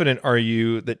confident are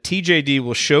you that TJD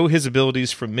will show his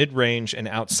abilities from mid-range and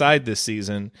outside this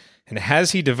season? And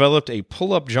has he developed a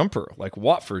pull-up jumper like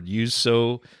Watford used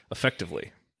so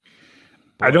effectively?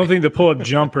 Boy. I don't think the pull-up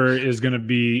jumper is going to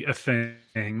be a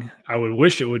thing. I would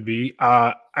wish it would be.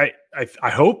 I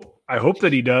hope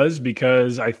that he does,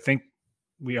 because I think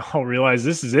we all realize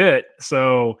this is it.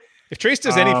 So If Trace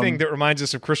does anything that reminds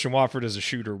us of Christian Watford as a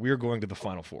shooter, we're going to the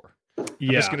Final Four. I'm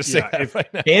just going to say that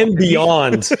right now. And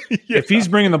beyond. If he's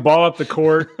bringing the ball up the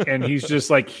court and he's just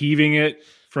like heaving it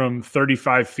from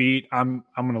 35 feet, I'm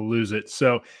going to lose it.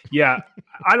 So, yeah,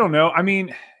 I don't know. I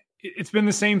mean, it's been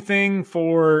the same thing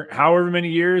for however many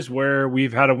years where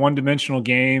we've had a one-dimensional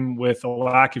game with a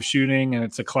lack of shooting and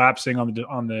it's a collapsing on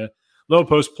the low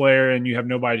post player and you have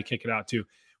nobody to kick it out to.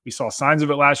 We saw signs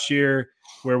of it last year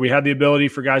where we had the ability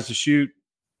for guys to shoot,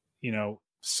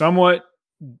 somewhat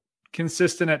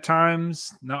consistent at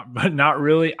times, but not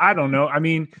really. I don't know. I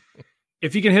mean,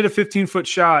 if he can hit a 15-foot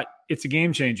shot, it's a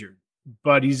game changer,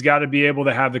 but he's got to be able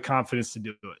to have the confidence to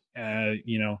do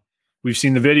it. We've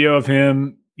seen the video of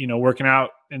him, working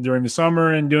out and during the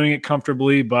summer and doing it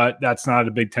comfortably, but that's not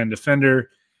a Big Ten defender.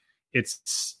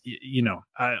 It's,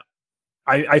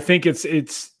 I think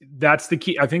that's the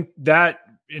key. I think that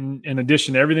in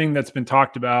addition to everything that's been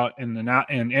talked about and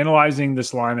analyzing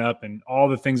this lineup and all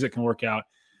the things that can work out,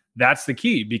 that's the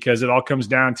key, because it all comes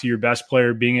down to your best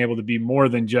player being able to be more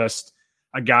than just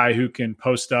a guy who can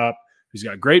post up, who's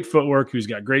got great footwork, who's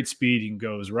got great speed. He can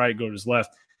go to his right, go to his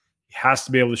left. He has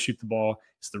to be able to shoot the ball.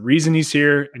 It's the reason he's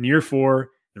here in year 4,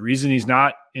 the reason he's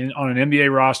not on an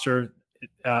NBA roster,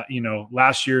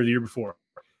 last year or the year before.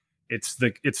 It's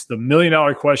the $1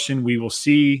 million question. We will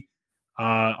see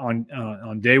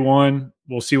on day one.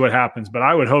 We'll see what happens, but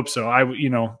I would hope so. I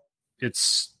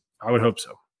would hope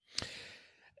so.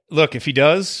 Look, if he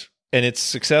does and it's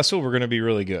successful, we're going to be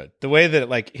really good. The way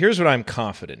that, here's what I'm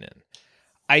confident in.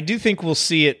 I do think we'll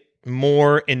see it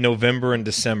more in November and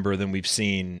December than we've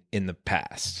seen in the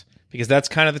past, because that's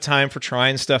kind of the time for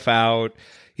trying stuff out.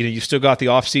 You've still got the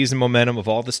offseason momentum of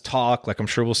all this talk. I'm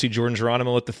sure we'll see Jordan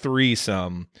Geronimo at the 3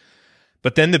 some.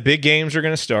 But then the big games are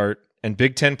going to start, and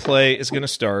Big Ten play is going to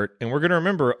start, and we're going to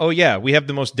remember, we have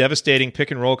the most devastating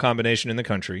pick-and-roll combination in the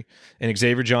country, and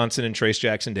Xavier Johnson and Trace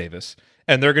Jackson-Davis,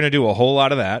 and they're going to do a whole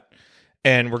lot of that,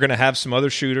 and we're going to have some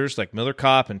other shooters like Miller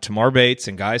Kopp and Tamar Bates,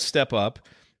 and guys step up,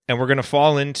 and we're going to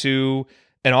fall into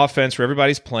an offense where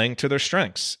everybody's playing to their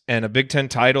strengths, and a Big Ten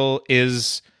title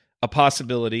is a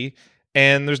possibility,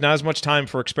 and there's not as much time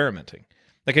for experimenting.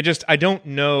 I don't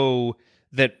know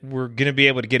that we're going to be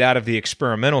able to get out of the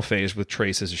experimental phase with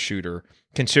Trace as a shooter,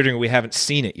 considering we haven't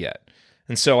seen it yet.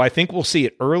 And so I think we'll see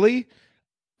it early.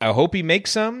 I hope he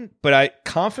makes some, but I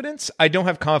don't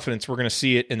have confidence we're going to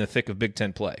see it in the thick of Big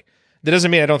Ten play. That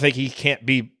doesn't mean I don't think he can't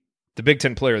be the Big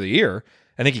Ten player of the year.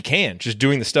 I think he can, just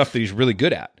doing the stuff that he's really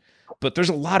good at. But there's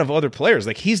a lot of other players.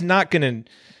 He's not going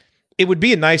to... It would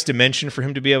be a nice dimension for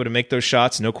him to be able to make those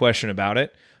shots, no question about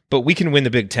it. But we can win the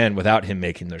Big Ten without him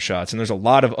making those shots. And there's a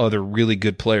lot of other really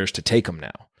good players to take them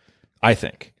now, I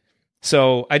think.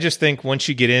 So I just think once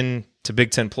you get into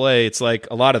Big Ten play, it's like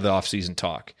a lot of the offseason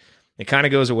talk. It kind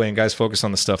of goes away and guys focus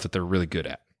on the stuff that they're really good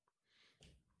at.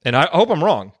 And I hope I'm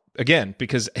wrong, again,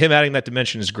 because him adding that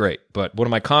dimension is great. But what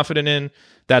am I confident in?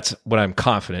 That's what I'm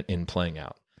confident in playing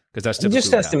out. Because that's he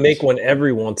just has to make one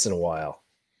every once in a while.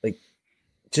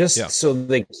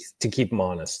 To keep him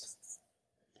honest.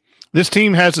 This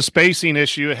team has a spacing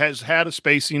issue. It has had a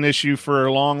spacing issue for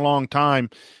a long, long time.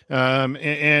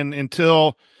 And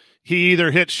until he either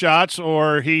hits shots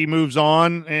or he moves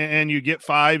on and you get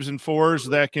 5s and 4s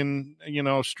that can,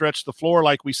 stretch the floor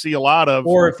like we see a lot of.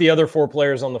 Or if the other 4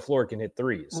 players on the floor can hit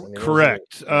 3s.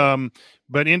 Correct.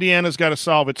 But Indiana's got to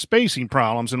solve its spacing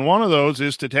problems. And one of those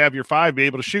is to have your 5 be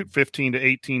able to shoot 15 to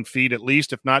 18 feet at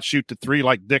least, if not shoot to 3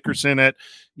 like Dickerson at,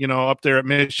 up there at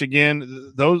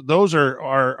Michigan. Those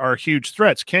are huge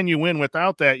threats. Can you win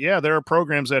without that? Yeah, there are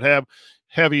programs that have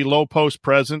heavy low post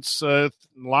presence, a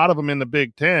lot of them in the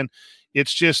Big Ten.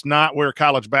 It's just not where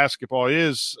college basketball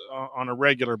is on a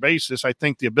regular basis. I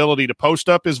think the ability to post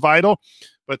up is vital,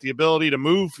 but the ability to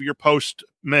move your post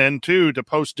men too, to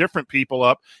post different people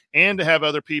up and to have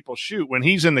other people shoot. When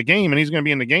he's in the game, and he's going to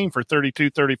be in the game for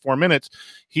 32, 34 minutes,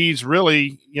 he's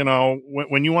really,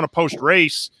 when you want to post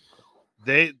race,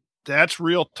 that's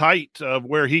real tight of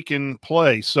where he can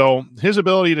play. So his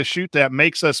ability to shoot that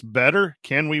makes us better.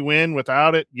 Can we win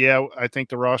without it? Yeah, I think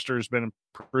the roster has been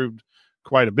improved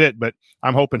quite a bit, but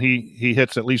I'm hoping he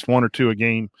hits at least 1 or 2 a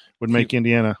game would make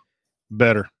Indiana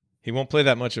better. He won't play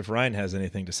that much if Ryan has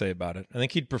anything to say about it. I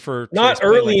think he'd prefer not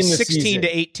early in the 16 season.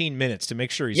 To 18 minutes to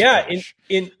make sure he's fresh.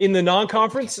 in the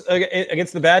non-conference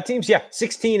against the bad teams,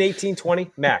 16, 18,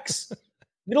 20 max.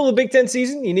 Middle of the Big Ten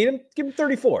season, you need him, give him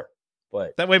 34.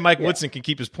 But that way Mike Woodson can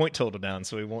keep his point total down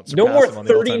so he won't surpass no more him on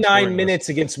the 39 minutes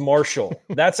against Marshall.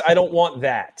 I don't want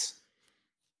that.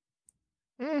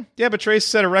 Yeah, but Trace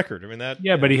set a rerecord. I mean that.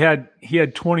 Yeah, but he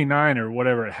had 29 or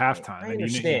whatever at halftime. I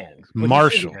understand.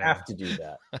 Marshall You have to do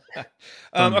that.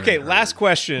 Okay, last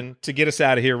question to get us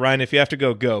out of here, Ryan. If you have to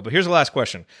go, go. But here's the last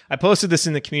question. I posted this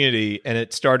in the community, and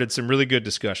it started some really good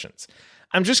discussions.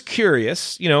 I'm just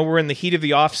curious. We're in the heat of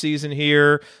the off season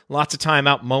here. Lots of time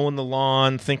out mowing the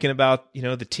lawn, thinking about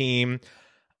the team.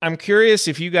 I'm curious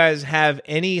if you guys have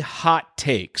any hot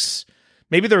takes.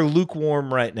 Maybe they're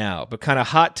lukewarm right now, but kind of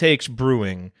hot takes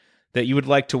brewing that you would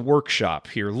like to workshop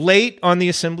here late on the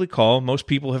assembly call. Most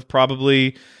people have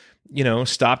probably,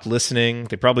 stopped listening.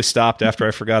 They probably stopped after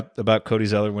I forgot about Cody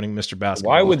Zeller winning Mr.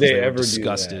 Basketball. Why would they were ever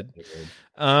disgusted. do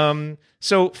that?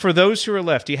 So for those who are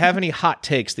left, do you have any hot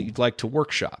takes that you'd like to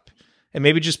workshop and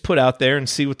maybe just put out there and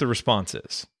see what the response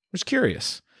is? I'm just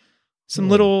curious. Some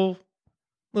little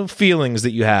feelings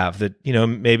that you have that,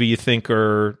 maybe you think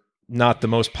are not the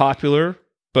most popular,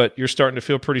 but you're starting to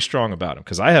feel pretty strong about them,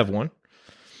 because I have one.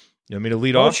 You want me to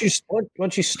lead off? Why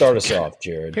don't you start us off,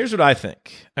 Jared? Here's what I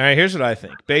think. All right, here's what I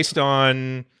think. Based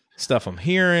on stuff I'm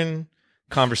hearing,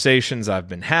 conversations I've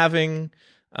been having,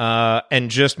 and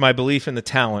just my belief in the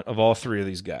talent of all three of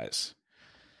these guys.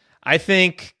 I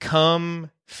think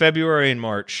come February and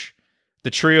March,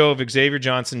 the trio of Xavier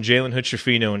Johnson, Jalen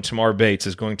Hood-Schifino, and Tamar Bates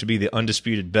is going to be the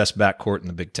undisputed best backcourt in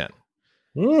the Big Ten.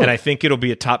 And I think it'll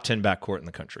be a top 10 backcourt in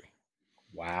the country.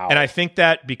 Wow. And I think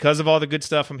that because of all the good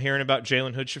stuff I'm hearing about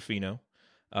Jalen Hood-Schifino,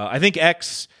 I think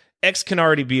X can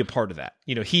already be a part of that.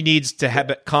 He needs to have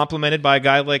it complemented by a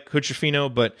guy like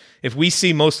Hood-Schifino, but if we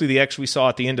see mostly the X we saw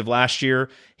at the end of last year,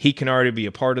 he can already be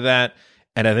a part of that.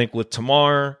 And I think with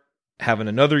Tamar having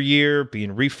another year,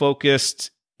 being refocused,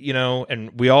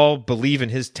 and we all believe in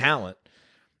his talent,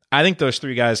 I think those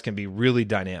three guys can be really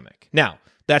dynamic. Now,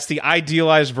 that's the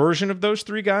idealized version of those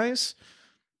three guys,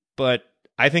 but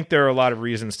I think there are a lot of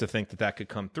reasons to think that could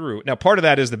come through. Now, part of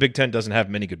that is the Big Ten doesn't have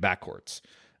many good backcourts.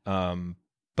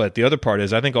 But the other part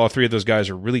is I think all three of those guys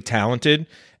are really talented,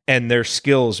 and their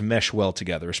skills mesh well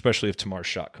together, especially if Tamar's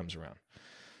shot comes around.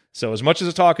 So as much as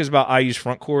the talk is about IU's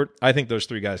front court, I think those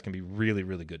three guys can be really,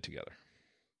 really good together.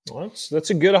 Well, that's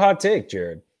a good hot take,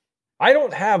 Jared. I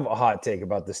don't have a hot take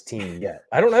about this team yet.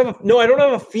 I don't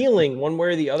have a feeling one way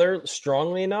or the other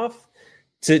strongly enough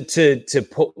to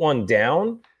put one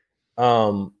down.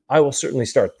 I will certainly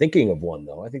start thinking of one,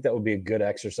 though. I think that would be a good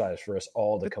exercise for us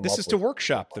all to come up with. This is to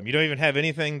workshop them. You don't even have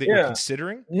anything that you're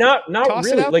considering? Not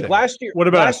really. Like last year. What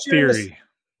about theory?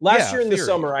 Last year in the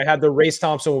summer, I had the Race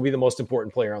Thompson will be the most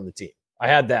important player on the team. I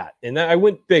had that. And I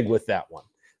went big with that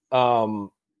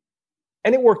one.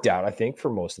 And it worked out, I think,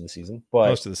 for most of the season. But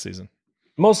most of the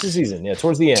season, yeah,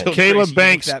 towards the end. Caleb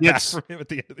Banks gets for him at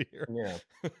the end of the year. Yeah.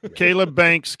 Caleb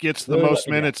Banks gets the most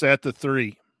minutes at the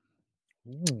 3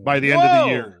 by the end of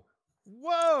the year.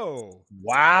 Whoa!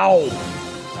 Wow!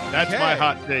 That's my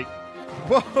hot take.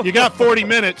 Whoa. You got 40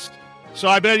 minutes, so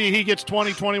I bet you he gets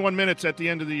 20, 21 minutes at the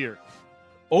end of the year.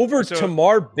 Over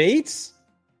Tamar Bates?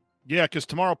 Yeah, because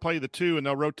tomorrow play the 2, and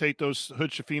they'll rotate those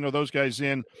Hood-Schifino, those guys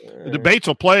in. The Bates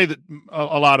will play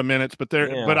a lot of minutes, but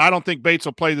I don't think Bates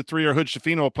will play the 3 or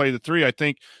Hood-Schifino will play the 3. I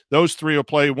think those 3 will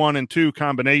play 1 and 2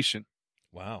 combination.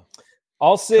 Wow.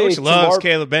 I'll say Coach loves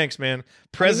Caleb Banks, man.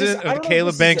 President of the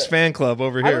Caleb Banks fan club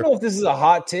over here. I don't know if this is a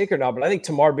hot take or not, but I think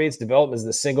Tamar Bates' development is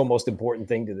the single most important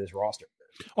thing to this roster.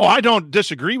 Oh, I don't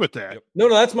disagree with that. No,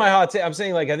 that's my hot take. I'm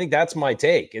saying, I think that's my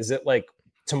take. Is it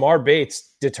Tamar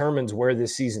Bates determines where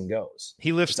this season goes?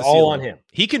 He lifts the all ceiling. on him.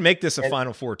 He can make this a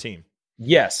Final Four team.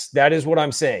 Yes, that is what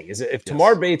I'm saying. Is if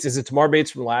Tamar Bates is a Tamar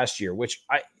Bates from last year, which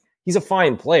he's a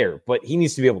fine player, but he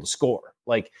needs to be able to score.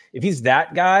 If he's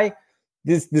that guy,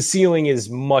 the ceiling is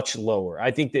much lower. I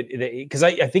think that because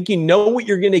I think you know what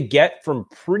you're going to get from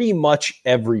pretty much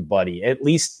everybody, at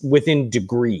least within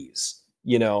degrees.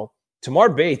 Tamar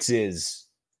Bates is.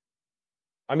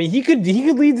 I mean, he could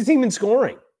lead the team in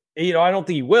scoring. I don't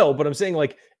think he will, but I'm saying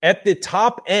at the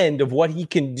top end of what he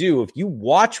can do, if you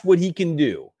watch what he can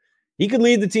do, he could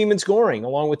lead the team in scoring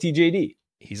along with TJD.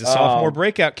 He's a sophomore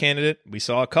breakout candidate. We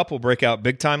saw a couple break out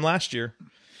big time last year.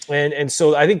 And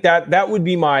so I think that would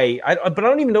be but I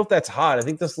don't even know if that's hot. I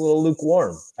think that's a little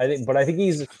lukewarm. I think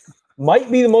he's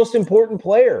might be the most important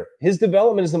player. His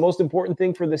development is the most important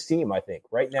thing for this team, I think,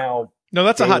 right now. No,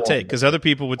 that's a hot take because other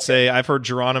people would say, I've heard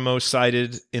Geronimo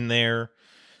cited in there.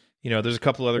 There's a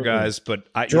couple other guys, but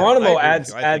Geronimo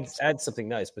adds something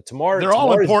nice. But they're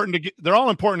all important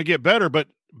to get better. But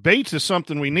Bates is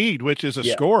something we need, which is a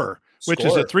scorer, which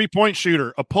is a 3-point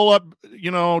shooter, a pull up,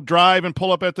 drive and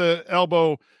pull up at the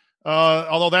elbow.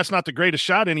 Although that's not the greatest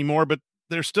shot anymore, but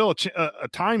there's still a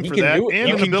time for that, and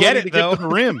you an can ability get it, to get to the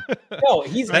rim. No,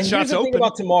 here's the thing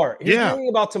about Tamar. Here's the thing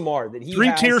about Tamar that he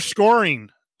 3-tier scoring.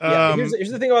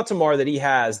 Here's the thing about Tamar that he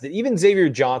has that even Xavier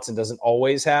Johnson doesn't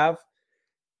always have.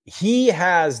 He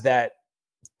has that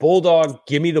bulldog,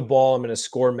 give me the ball, I'm going to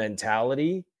score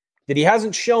mentality that he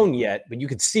hasn't shown yet, but you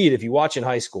could see it if you watch in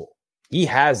high school. He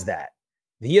has that.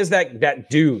 He has that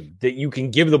dude that you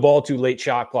can give the ball to late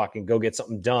shot clock and go get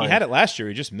something done. He had it last year.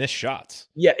 He just missed shots.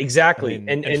 Yeah, exactly. I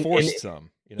mean, and forced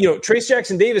some. You know, Trace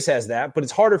Jackson Davis has that, but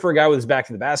it's harder for a guy with his back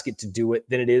to the basket to do it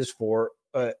than it is for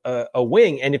a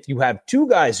wing. And if you have two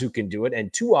guys who can do it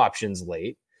and two options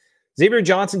late, Xavier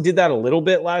Johnson did that a little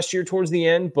bit last year towards the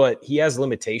end, but he has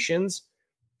limitations.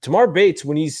 Tamar Bates,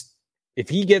 if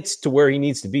he gets to where he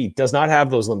needs to be, does not have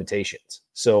those limitations.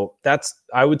 So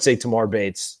I would say Tamar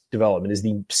Bates' development is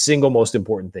the single most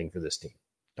important thing for this team.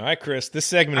 All right, Chris, this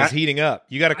segment is heating up.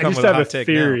 You got to come with a hot take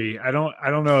theory. now. I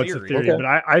don't know it's a theory, but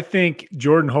I think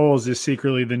Jordan Holes is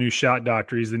secretly the new shot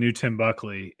doctor. He's the new Tim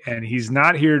Buckley, and he's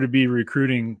not here to be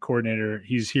recruiting coordinator.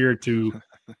 He's here to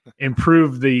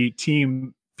improve the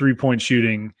team 3-point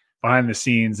shooting behind the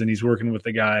scenes, and he's working with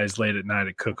the guys late at night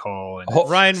at Cook Hall. And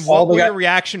Ryan, what will your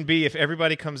reaction be if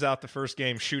everybody comes out the first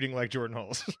game shooting like Jordan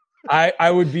Holes?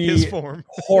 I would be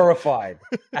horrified.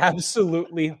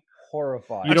 Absolutely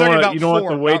horrified. You don't want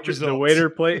the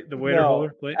waiter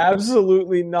holder plate?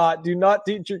 Absolutely not. Do not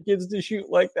teach your kids to shoot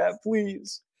like that,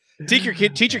 please. Teach your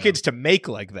kids to make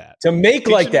like that.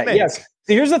 Yes.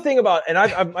 So here's the thing about, and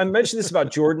I mentioned this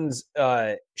about Jordan's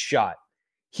shot.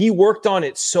 He worked on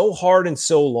it so hard and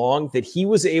so long that he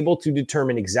was able to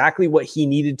determine exactly what he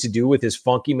needed to do with his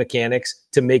funky mechanics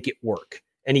to make it work.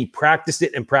 And he practiced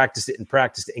it and practiced it and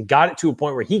practiced it and got it to a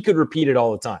point where he could repeat it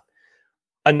all the time.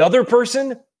 Another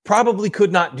person probably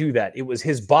could not do that. It was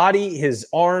his body, his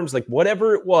arms, like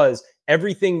whatever it was,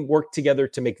 everything worked together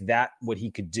to make that what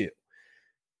he could do.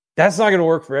 That's not going to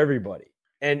work for everybody.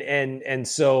 And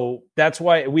so that's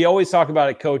why we always talk about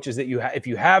it, coaches, that if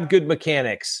you have good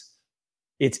mechanics,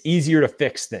 it's easier to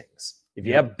fix things. If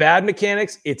you have bad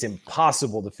mechanics, it's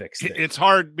impossible to fix things. It's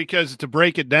hard because to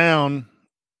break it down,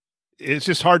 it's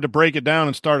just hard to break it down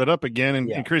and start it up again.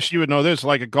 And Chris, you would know this,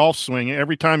 like a golf swing.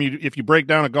 Every time if you break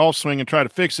down a golf swing and try to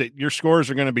fix it, your scores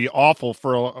are going to be awful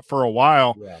for a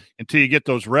while until you get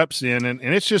those reps in. And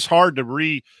it's just hard to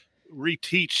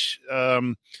reteach.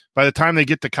 By the time they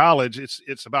get to college,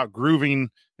 it's about grooving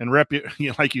and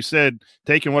like you said,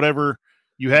 taking whatever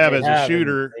you have as a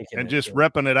shooter and just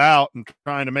repping it out and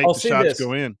trying to make the shots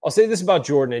go in. I'll say this about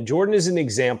Jordan, and Jordan is an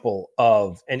example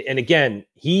of, and again,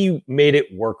 he made it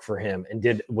work for him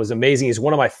and was amazing. He's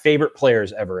one of my favorite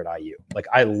players ever at IU. Like,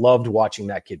 I loved watching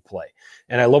that kid play,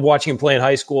 and I love watching him play in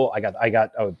high school. I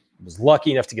was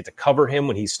lucky enough to get to cover him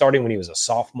when he was a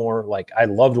sophomore. Like, I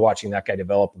loved watching that guy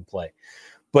develop and play.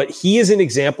 But he is an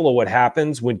example of what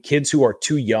happens when kids who are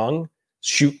too young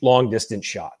shoot long distance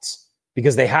shots.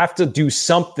 Because they have to do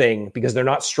something because they're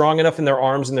not strong enough in their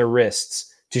arms and their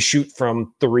wrists to shoot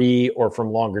from 3 or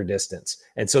from longer distance.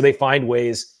 And so they find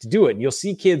ways to do it. And you'll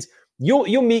see kids, you'll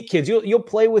meet kids, you'll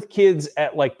play with kids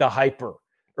at like the Hyper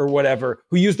or whatever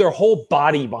who use their whole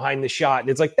body behind the shot. And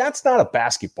it's like, that's not a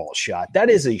basketball shot. That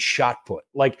is a shot put.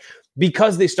 Like,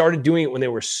 because they started doing it when they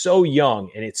were so young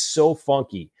and it's so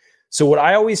funky. So what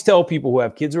I always tell people who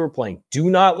have kids who are playing, do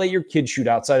not let your kids shoot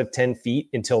outside of 10 feet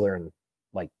until they're in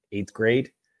 8th grade,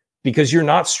 because you're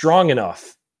not strong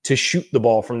enough to shoot the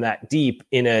ball from that deep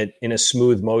in a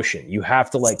smooth motion. You have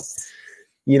to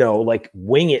like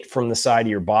wing it from the side of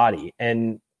your body.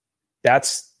 And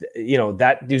that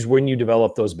is when you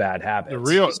develop those bad habits.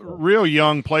 The real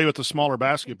young play with the smaller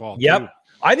basketball. Yep. Too.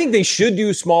 I think they should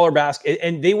do smaller basket,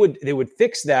 and they would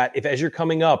fix that if, as you're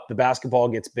coming up, the basketball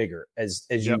gets bigger as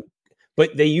you.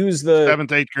 But they use the 7th,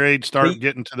 8th grade, start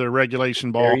getting to the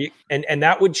regulation ball. And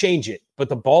that would change it. But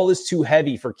the ball is too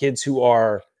heavy for kids who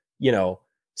are, 2nd,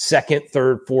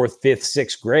 3rd, 4th, 5th,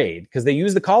 6th grade, because they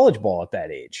use the college ball at that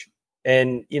age.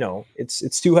 And,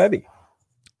 it's too heavy.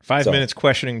 5 minutes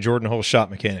questioning Jordan Hole's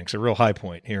shot mechanics, a real high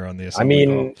point here on this. I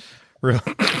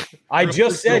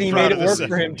just said he made it work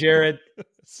for him, Jared.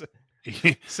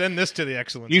 Send this to the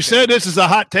excellence. You said this is a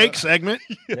hot take segment.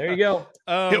 There you go.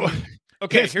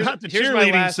 Okay, here's not the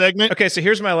cheerleading segment. Okay, so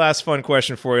here's my last fun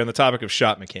question for you on the topic of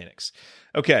shot mechanics.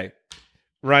 Okay,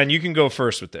 Ryan, you can go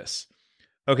first with this.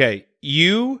 Okay,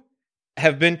 you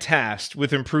have been tasked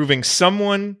with improving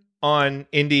someone on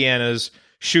Indiana's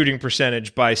shooting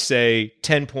percentage by, say,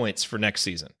 10 points for next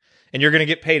season, and you're going to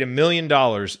get paid $1 million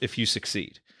if you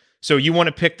succeed. So you want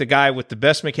to pick the guy with the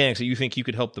best mechanics that you think you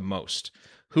could help the most.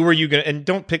 Who are you going to, and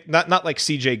don't pick, not like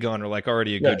CJ Gunn or like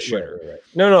already a good shooter. Right.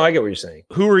 No, I get what you're saying.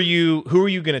 Who are you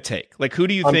going to take? Like, who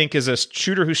do you think is a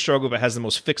shooter who struggled but has the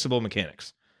most fixable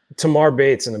mechanics? Tamar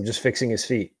Bates, and I'm just fixing his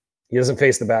feet. He doesn't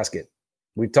face the basket.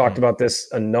 We've talked about this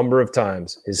a number of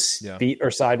times. His feet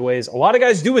are sideways. A lot of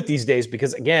guys do it these days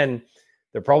because, again,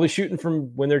 they're probably shooting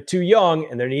from when they're too young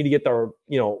and they need to get their,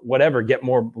 get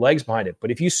more legs behind it.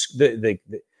 But if you,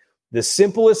 the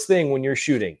simplest thing when you're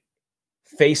shooting,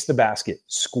 face the basket,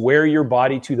 square your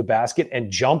body to the basket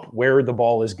and jump where the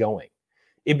ball is going.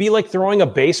 It'd be like throwing a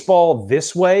baseball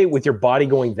this way with your body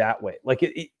going that way. Like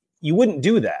you wouldn't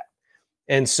do that.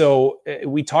 And so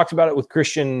we talked about it with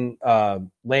Christian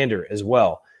Lander as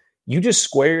well. You just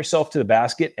square yourself to the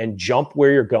basket and jump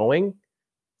where you're going.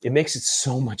 It makes it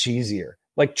so much easier.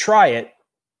 Like, try it.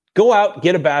 Go out,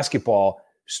 get a basketball,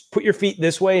 just put your feet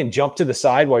this way and jump to the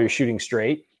side while you're shooting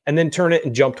straight, and then turn it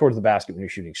and jump towards the basket when you're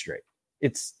shooting straight.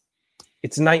 It's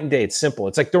night and day. It's simple.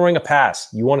 It's like throwing a pass.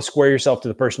 You want to square yourself to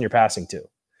the person you're passing to.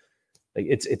 Like,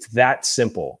 it's that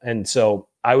simple. And so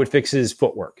I would fix his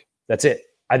footwork. That's it.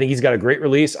 I think he's got a great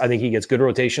release. I think he gets good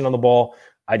rotation on the ball.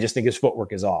 I just think his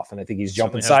footwork is off, and I think he's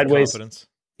jumping sideways.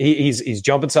 He's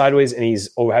jumping sideways, and he's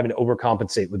having to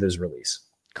overcompensate with his release.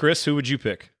 Chris, who would you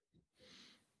pick?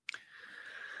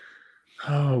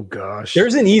 Oh, gosh.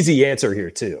 There's an easy answer here,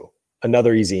 too.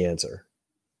 Another easy answer.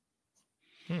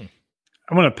 I'm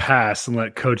going to pass and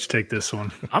let Coach take this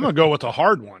one. I'm going to go with a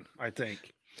hard one, I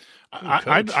think.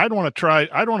 I'd want to try.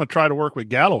 I'd want to try to work with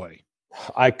Galloway.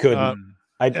 I couldn't.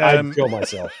 I'd kill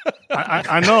myself.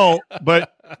 I know,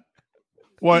 but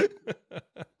what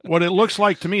it looks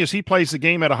like to me is he plays the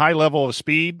game at a high level of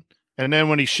speed, and then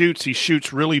when he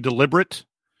shoots really deliberate.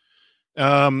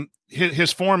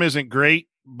 His form isn't great,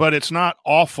 but it's not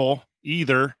awful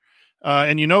either.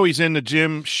 And he's in the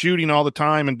gym shooting all the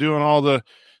time and doing all the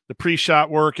pre-shot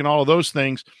work and all of those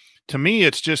things. To me,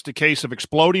 it's just a case of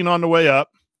exploding on the way up,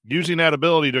 using that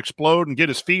ability to explode and get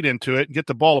his feet into it and get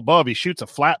the ball above. He shoots a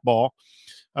flat ball,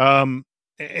 and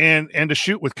to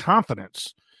shoot with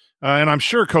confidence. And I'm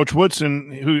sure Coach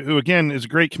Woodson, who again is a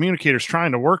great communicator, is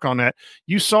trying to work on that.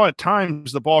 You saw at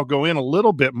times the ball go in a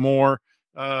little bit more.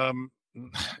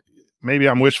 Maybe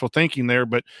I'm wishful thinking there,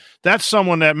 but that's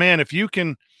someone that, man, if you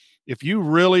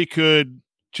really could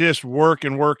just work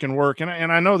and work and work, and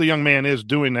I know the young man is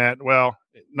doing that. Well,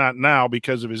 not now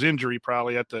because of his injury,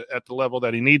 probably at the level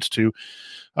that he needs to.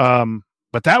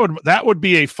 But that would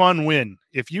be a fun win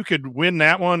if you could win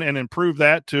that one and improve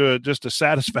that to just a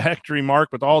satisfactory mark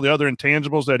with all the other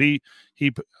intangibles that he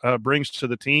brings to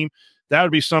the team. That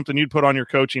would be something you'd put on your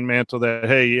coaching mantle. That,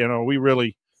 hey, we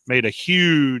really made a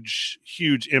huge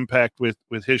impact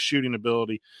with his shooting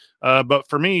ability. But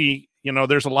for me,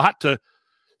 there's a lot to.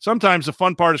 Sometimes the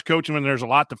fun part is coaching when there's a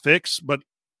lot to fix, but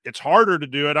it's harder to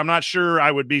do it. I'm not sure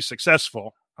I would be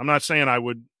successful. I'm not saying I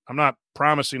would. I'm not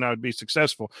promising I would be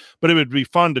successful, but it would be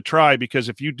fun to try, because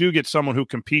if you do get someone who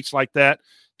competes like that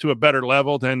to a better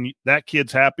level, then that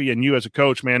kid's happy, and you as a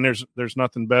coach, man, there's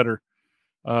nothing better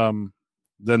than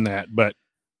that. But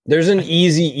there's an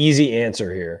easy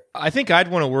answer here. I think I'd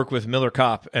want to work with Miller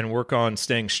Kopp and work on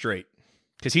staying straight,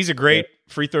 because he's a great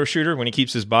free throw shooter when he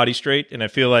keeps his body straight, and I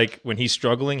feel like when he's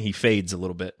struggling, he fades a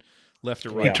little bit left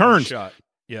or right. He turns. Shot.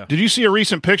 Yeah. Did you see a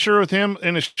recent picture with him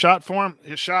in his shot form?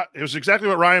 His shot, it was exactly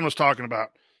what Ryan was talking about.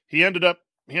 He ended up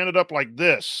like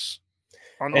this.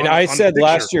 I said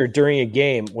last year during a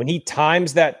game, when he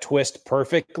times that twist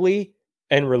perfectly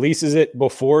and releases it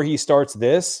before he starts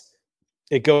this,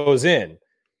 it goes in.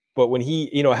 But when he,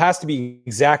 it has to be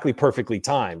exactly perfectly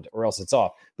timed or else it's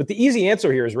off. But the easy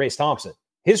answer here is Race Thompson.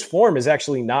 His form is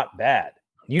actually not bad.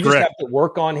 You just have to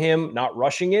work on him, not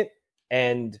rushing it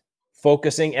and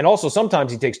focusing. And also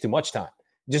sometimes he takes too much time.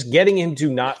 Just getting him to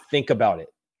not think about it.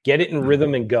 Get it in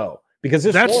rhythm and go. Because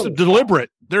that's deliberate.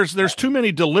 There's too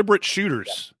many deliberate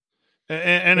shooters. Yeah.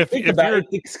 And if you're, it's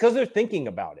because they're thinking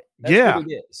about it. That's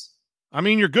what it is. I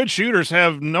mean, your good shooters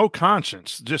have no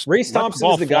conscience. Just Race Thompson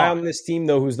is the guy on this team,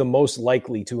 though, who's the most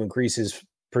likely to increase his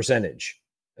percentage.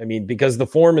 I mean, because the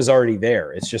form is already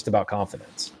there. It's just about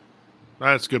confidence.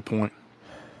 That's a good point.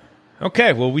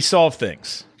 Okay, well, we solve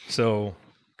things. So,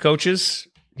 coaches,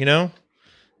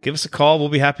 give us a call. We'll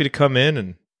be happy to come in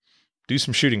and do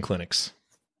some shooting clinics.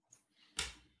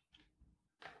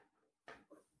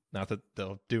 Not that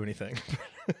they'll do anything.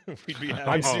 We'd be happy.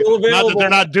 I'm still available. Not that they're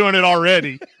not doing it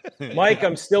already. Mike,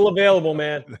 I'm still available,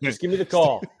 man. Just give me the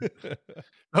call.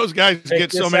 Those guys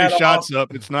get so many shots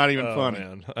up, it's not even funny.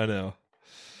 Man,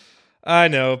 I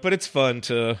know, but it's fun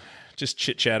to just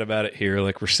chit-chat about it here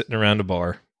like we're sitting around a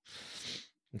bar.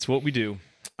 It's what we do.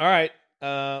 All right,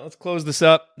 let's close this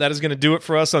up. That is going to do it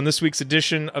for us on this week's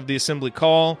edition of the Assembly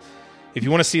Call. If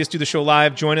you want to see us do the show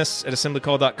live, join us at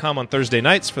assemblycall.com on Thursday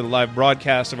nights for the live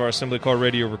broadcast of our Assembly Call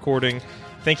radio recording.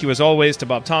 Thank you, as always, to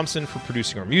Bob Thompson for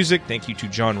producing our music. Thank you to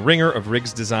John Ringer of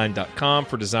rigsdesign.com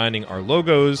for designing our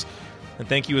logos. And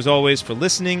thank you, as always, for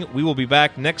listening. We will be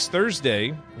back next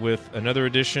Thursday with another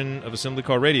edition of Assembly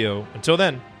Call Radio. Until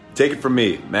then, take it from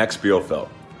me, Max Bielfeldt.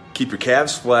 Keep your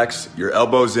calves flexed, your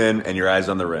elbows in, and your eyes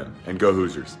on the rim. And go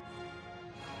Hoosiers.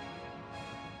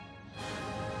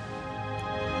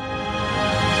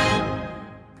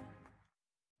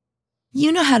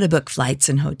 You know how to book flights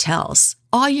and hotels.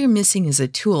 All you're missing is a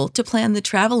tool to plan the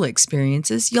travel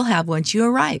experiences you'll have once you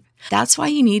arrive. That's why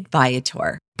you need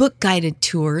Viator. Book guided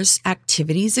tours,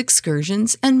 activities,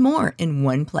 excursions, and more in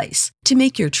one place to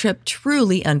make your trip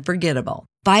truly unforgettable.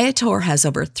 Viator has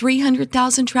over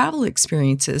 300,000 travel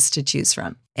experiences to choose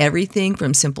from. Everything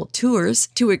from simple tours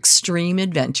to extreme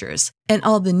adventures and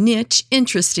all the niche,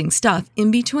 interesting stuff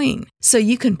in between. So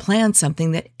you can plan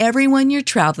something that everyone you're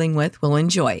traveling with will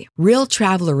enjoy. Real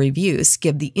traveler reviews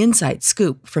give the inside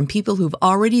scoop from people who've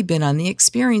already been on the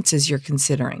experiences you're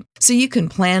considering. So you can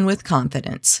plan with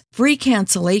confidence. Free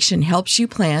cancellation helps you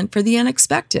plan for the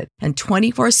unexpected. And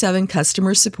 24/7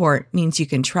 customer support means you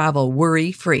can travel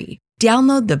worry-free.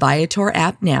 Download the Viator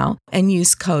app now and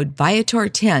use code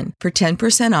Viator10 for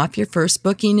 10% off your first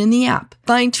booking in the app.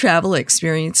 Find travel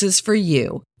experiences for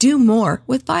you. Do more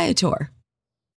with Viator.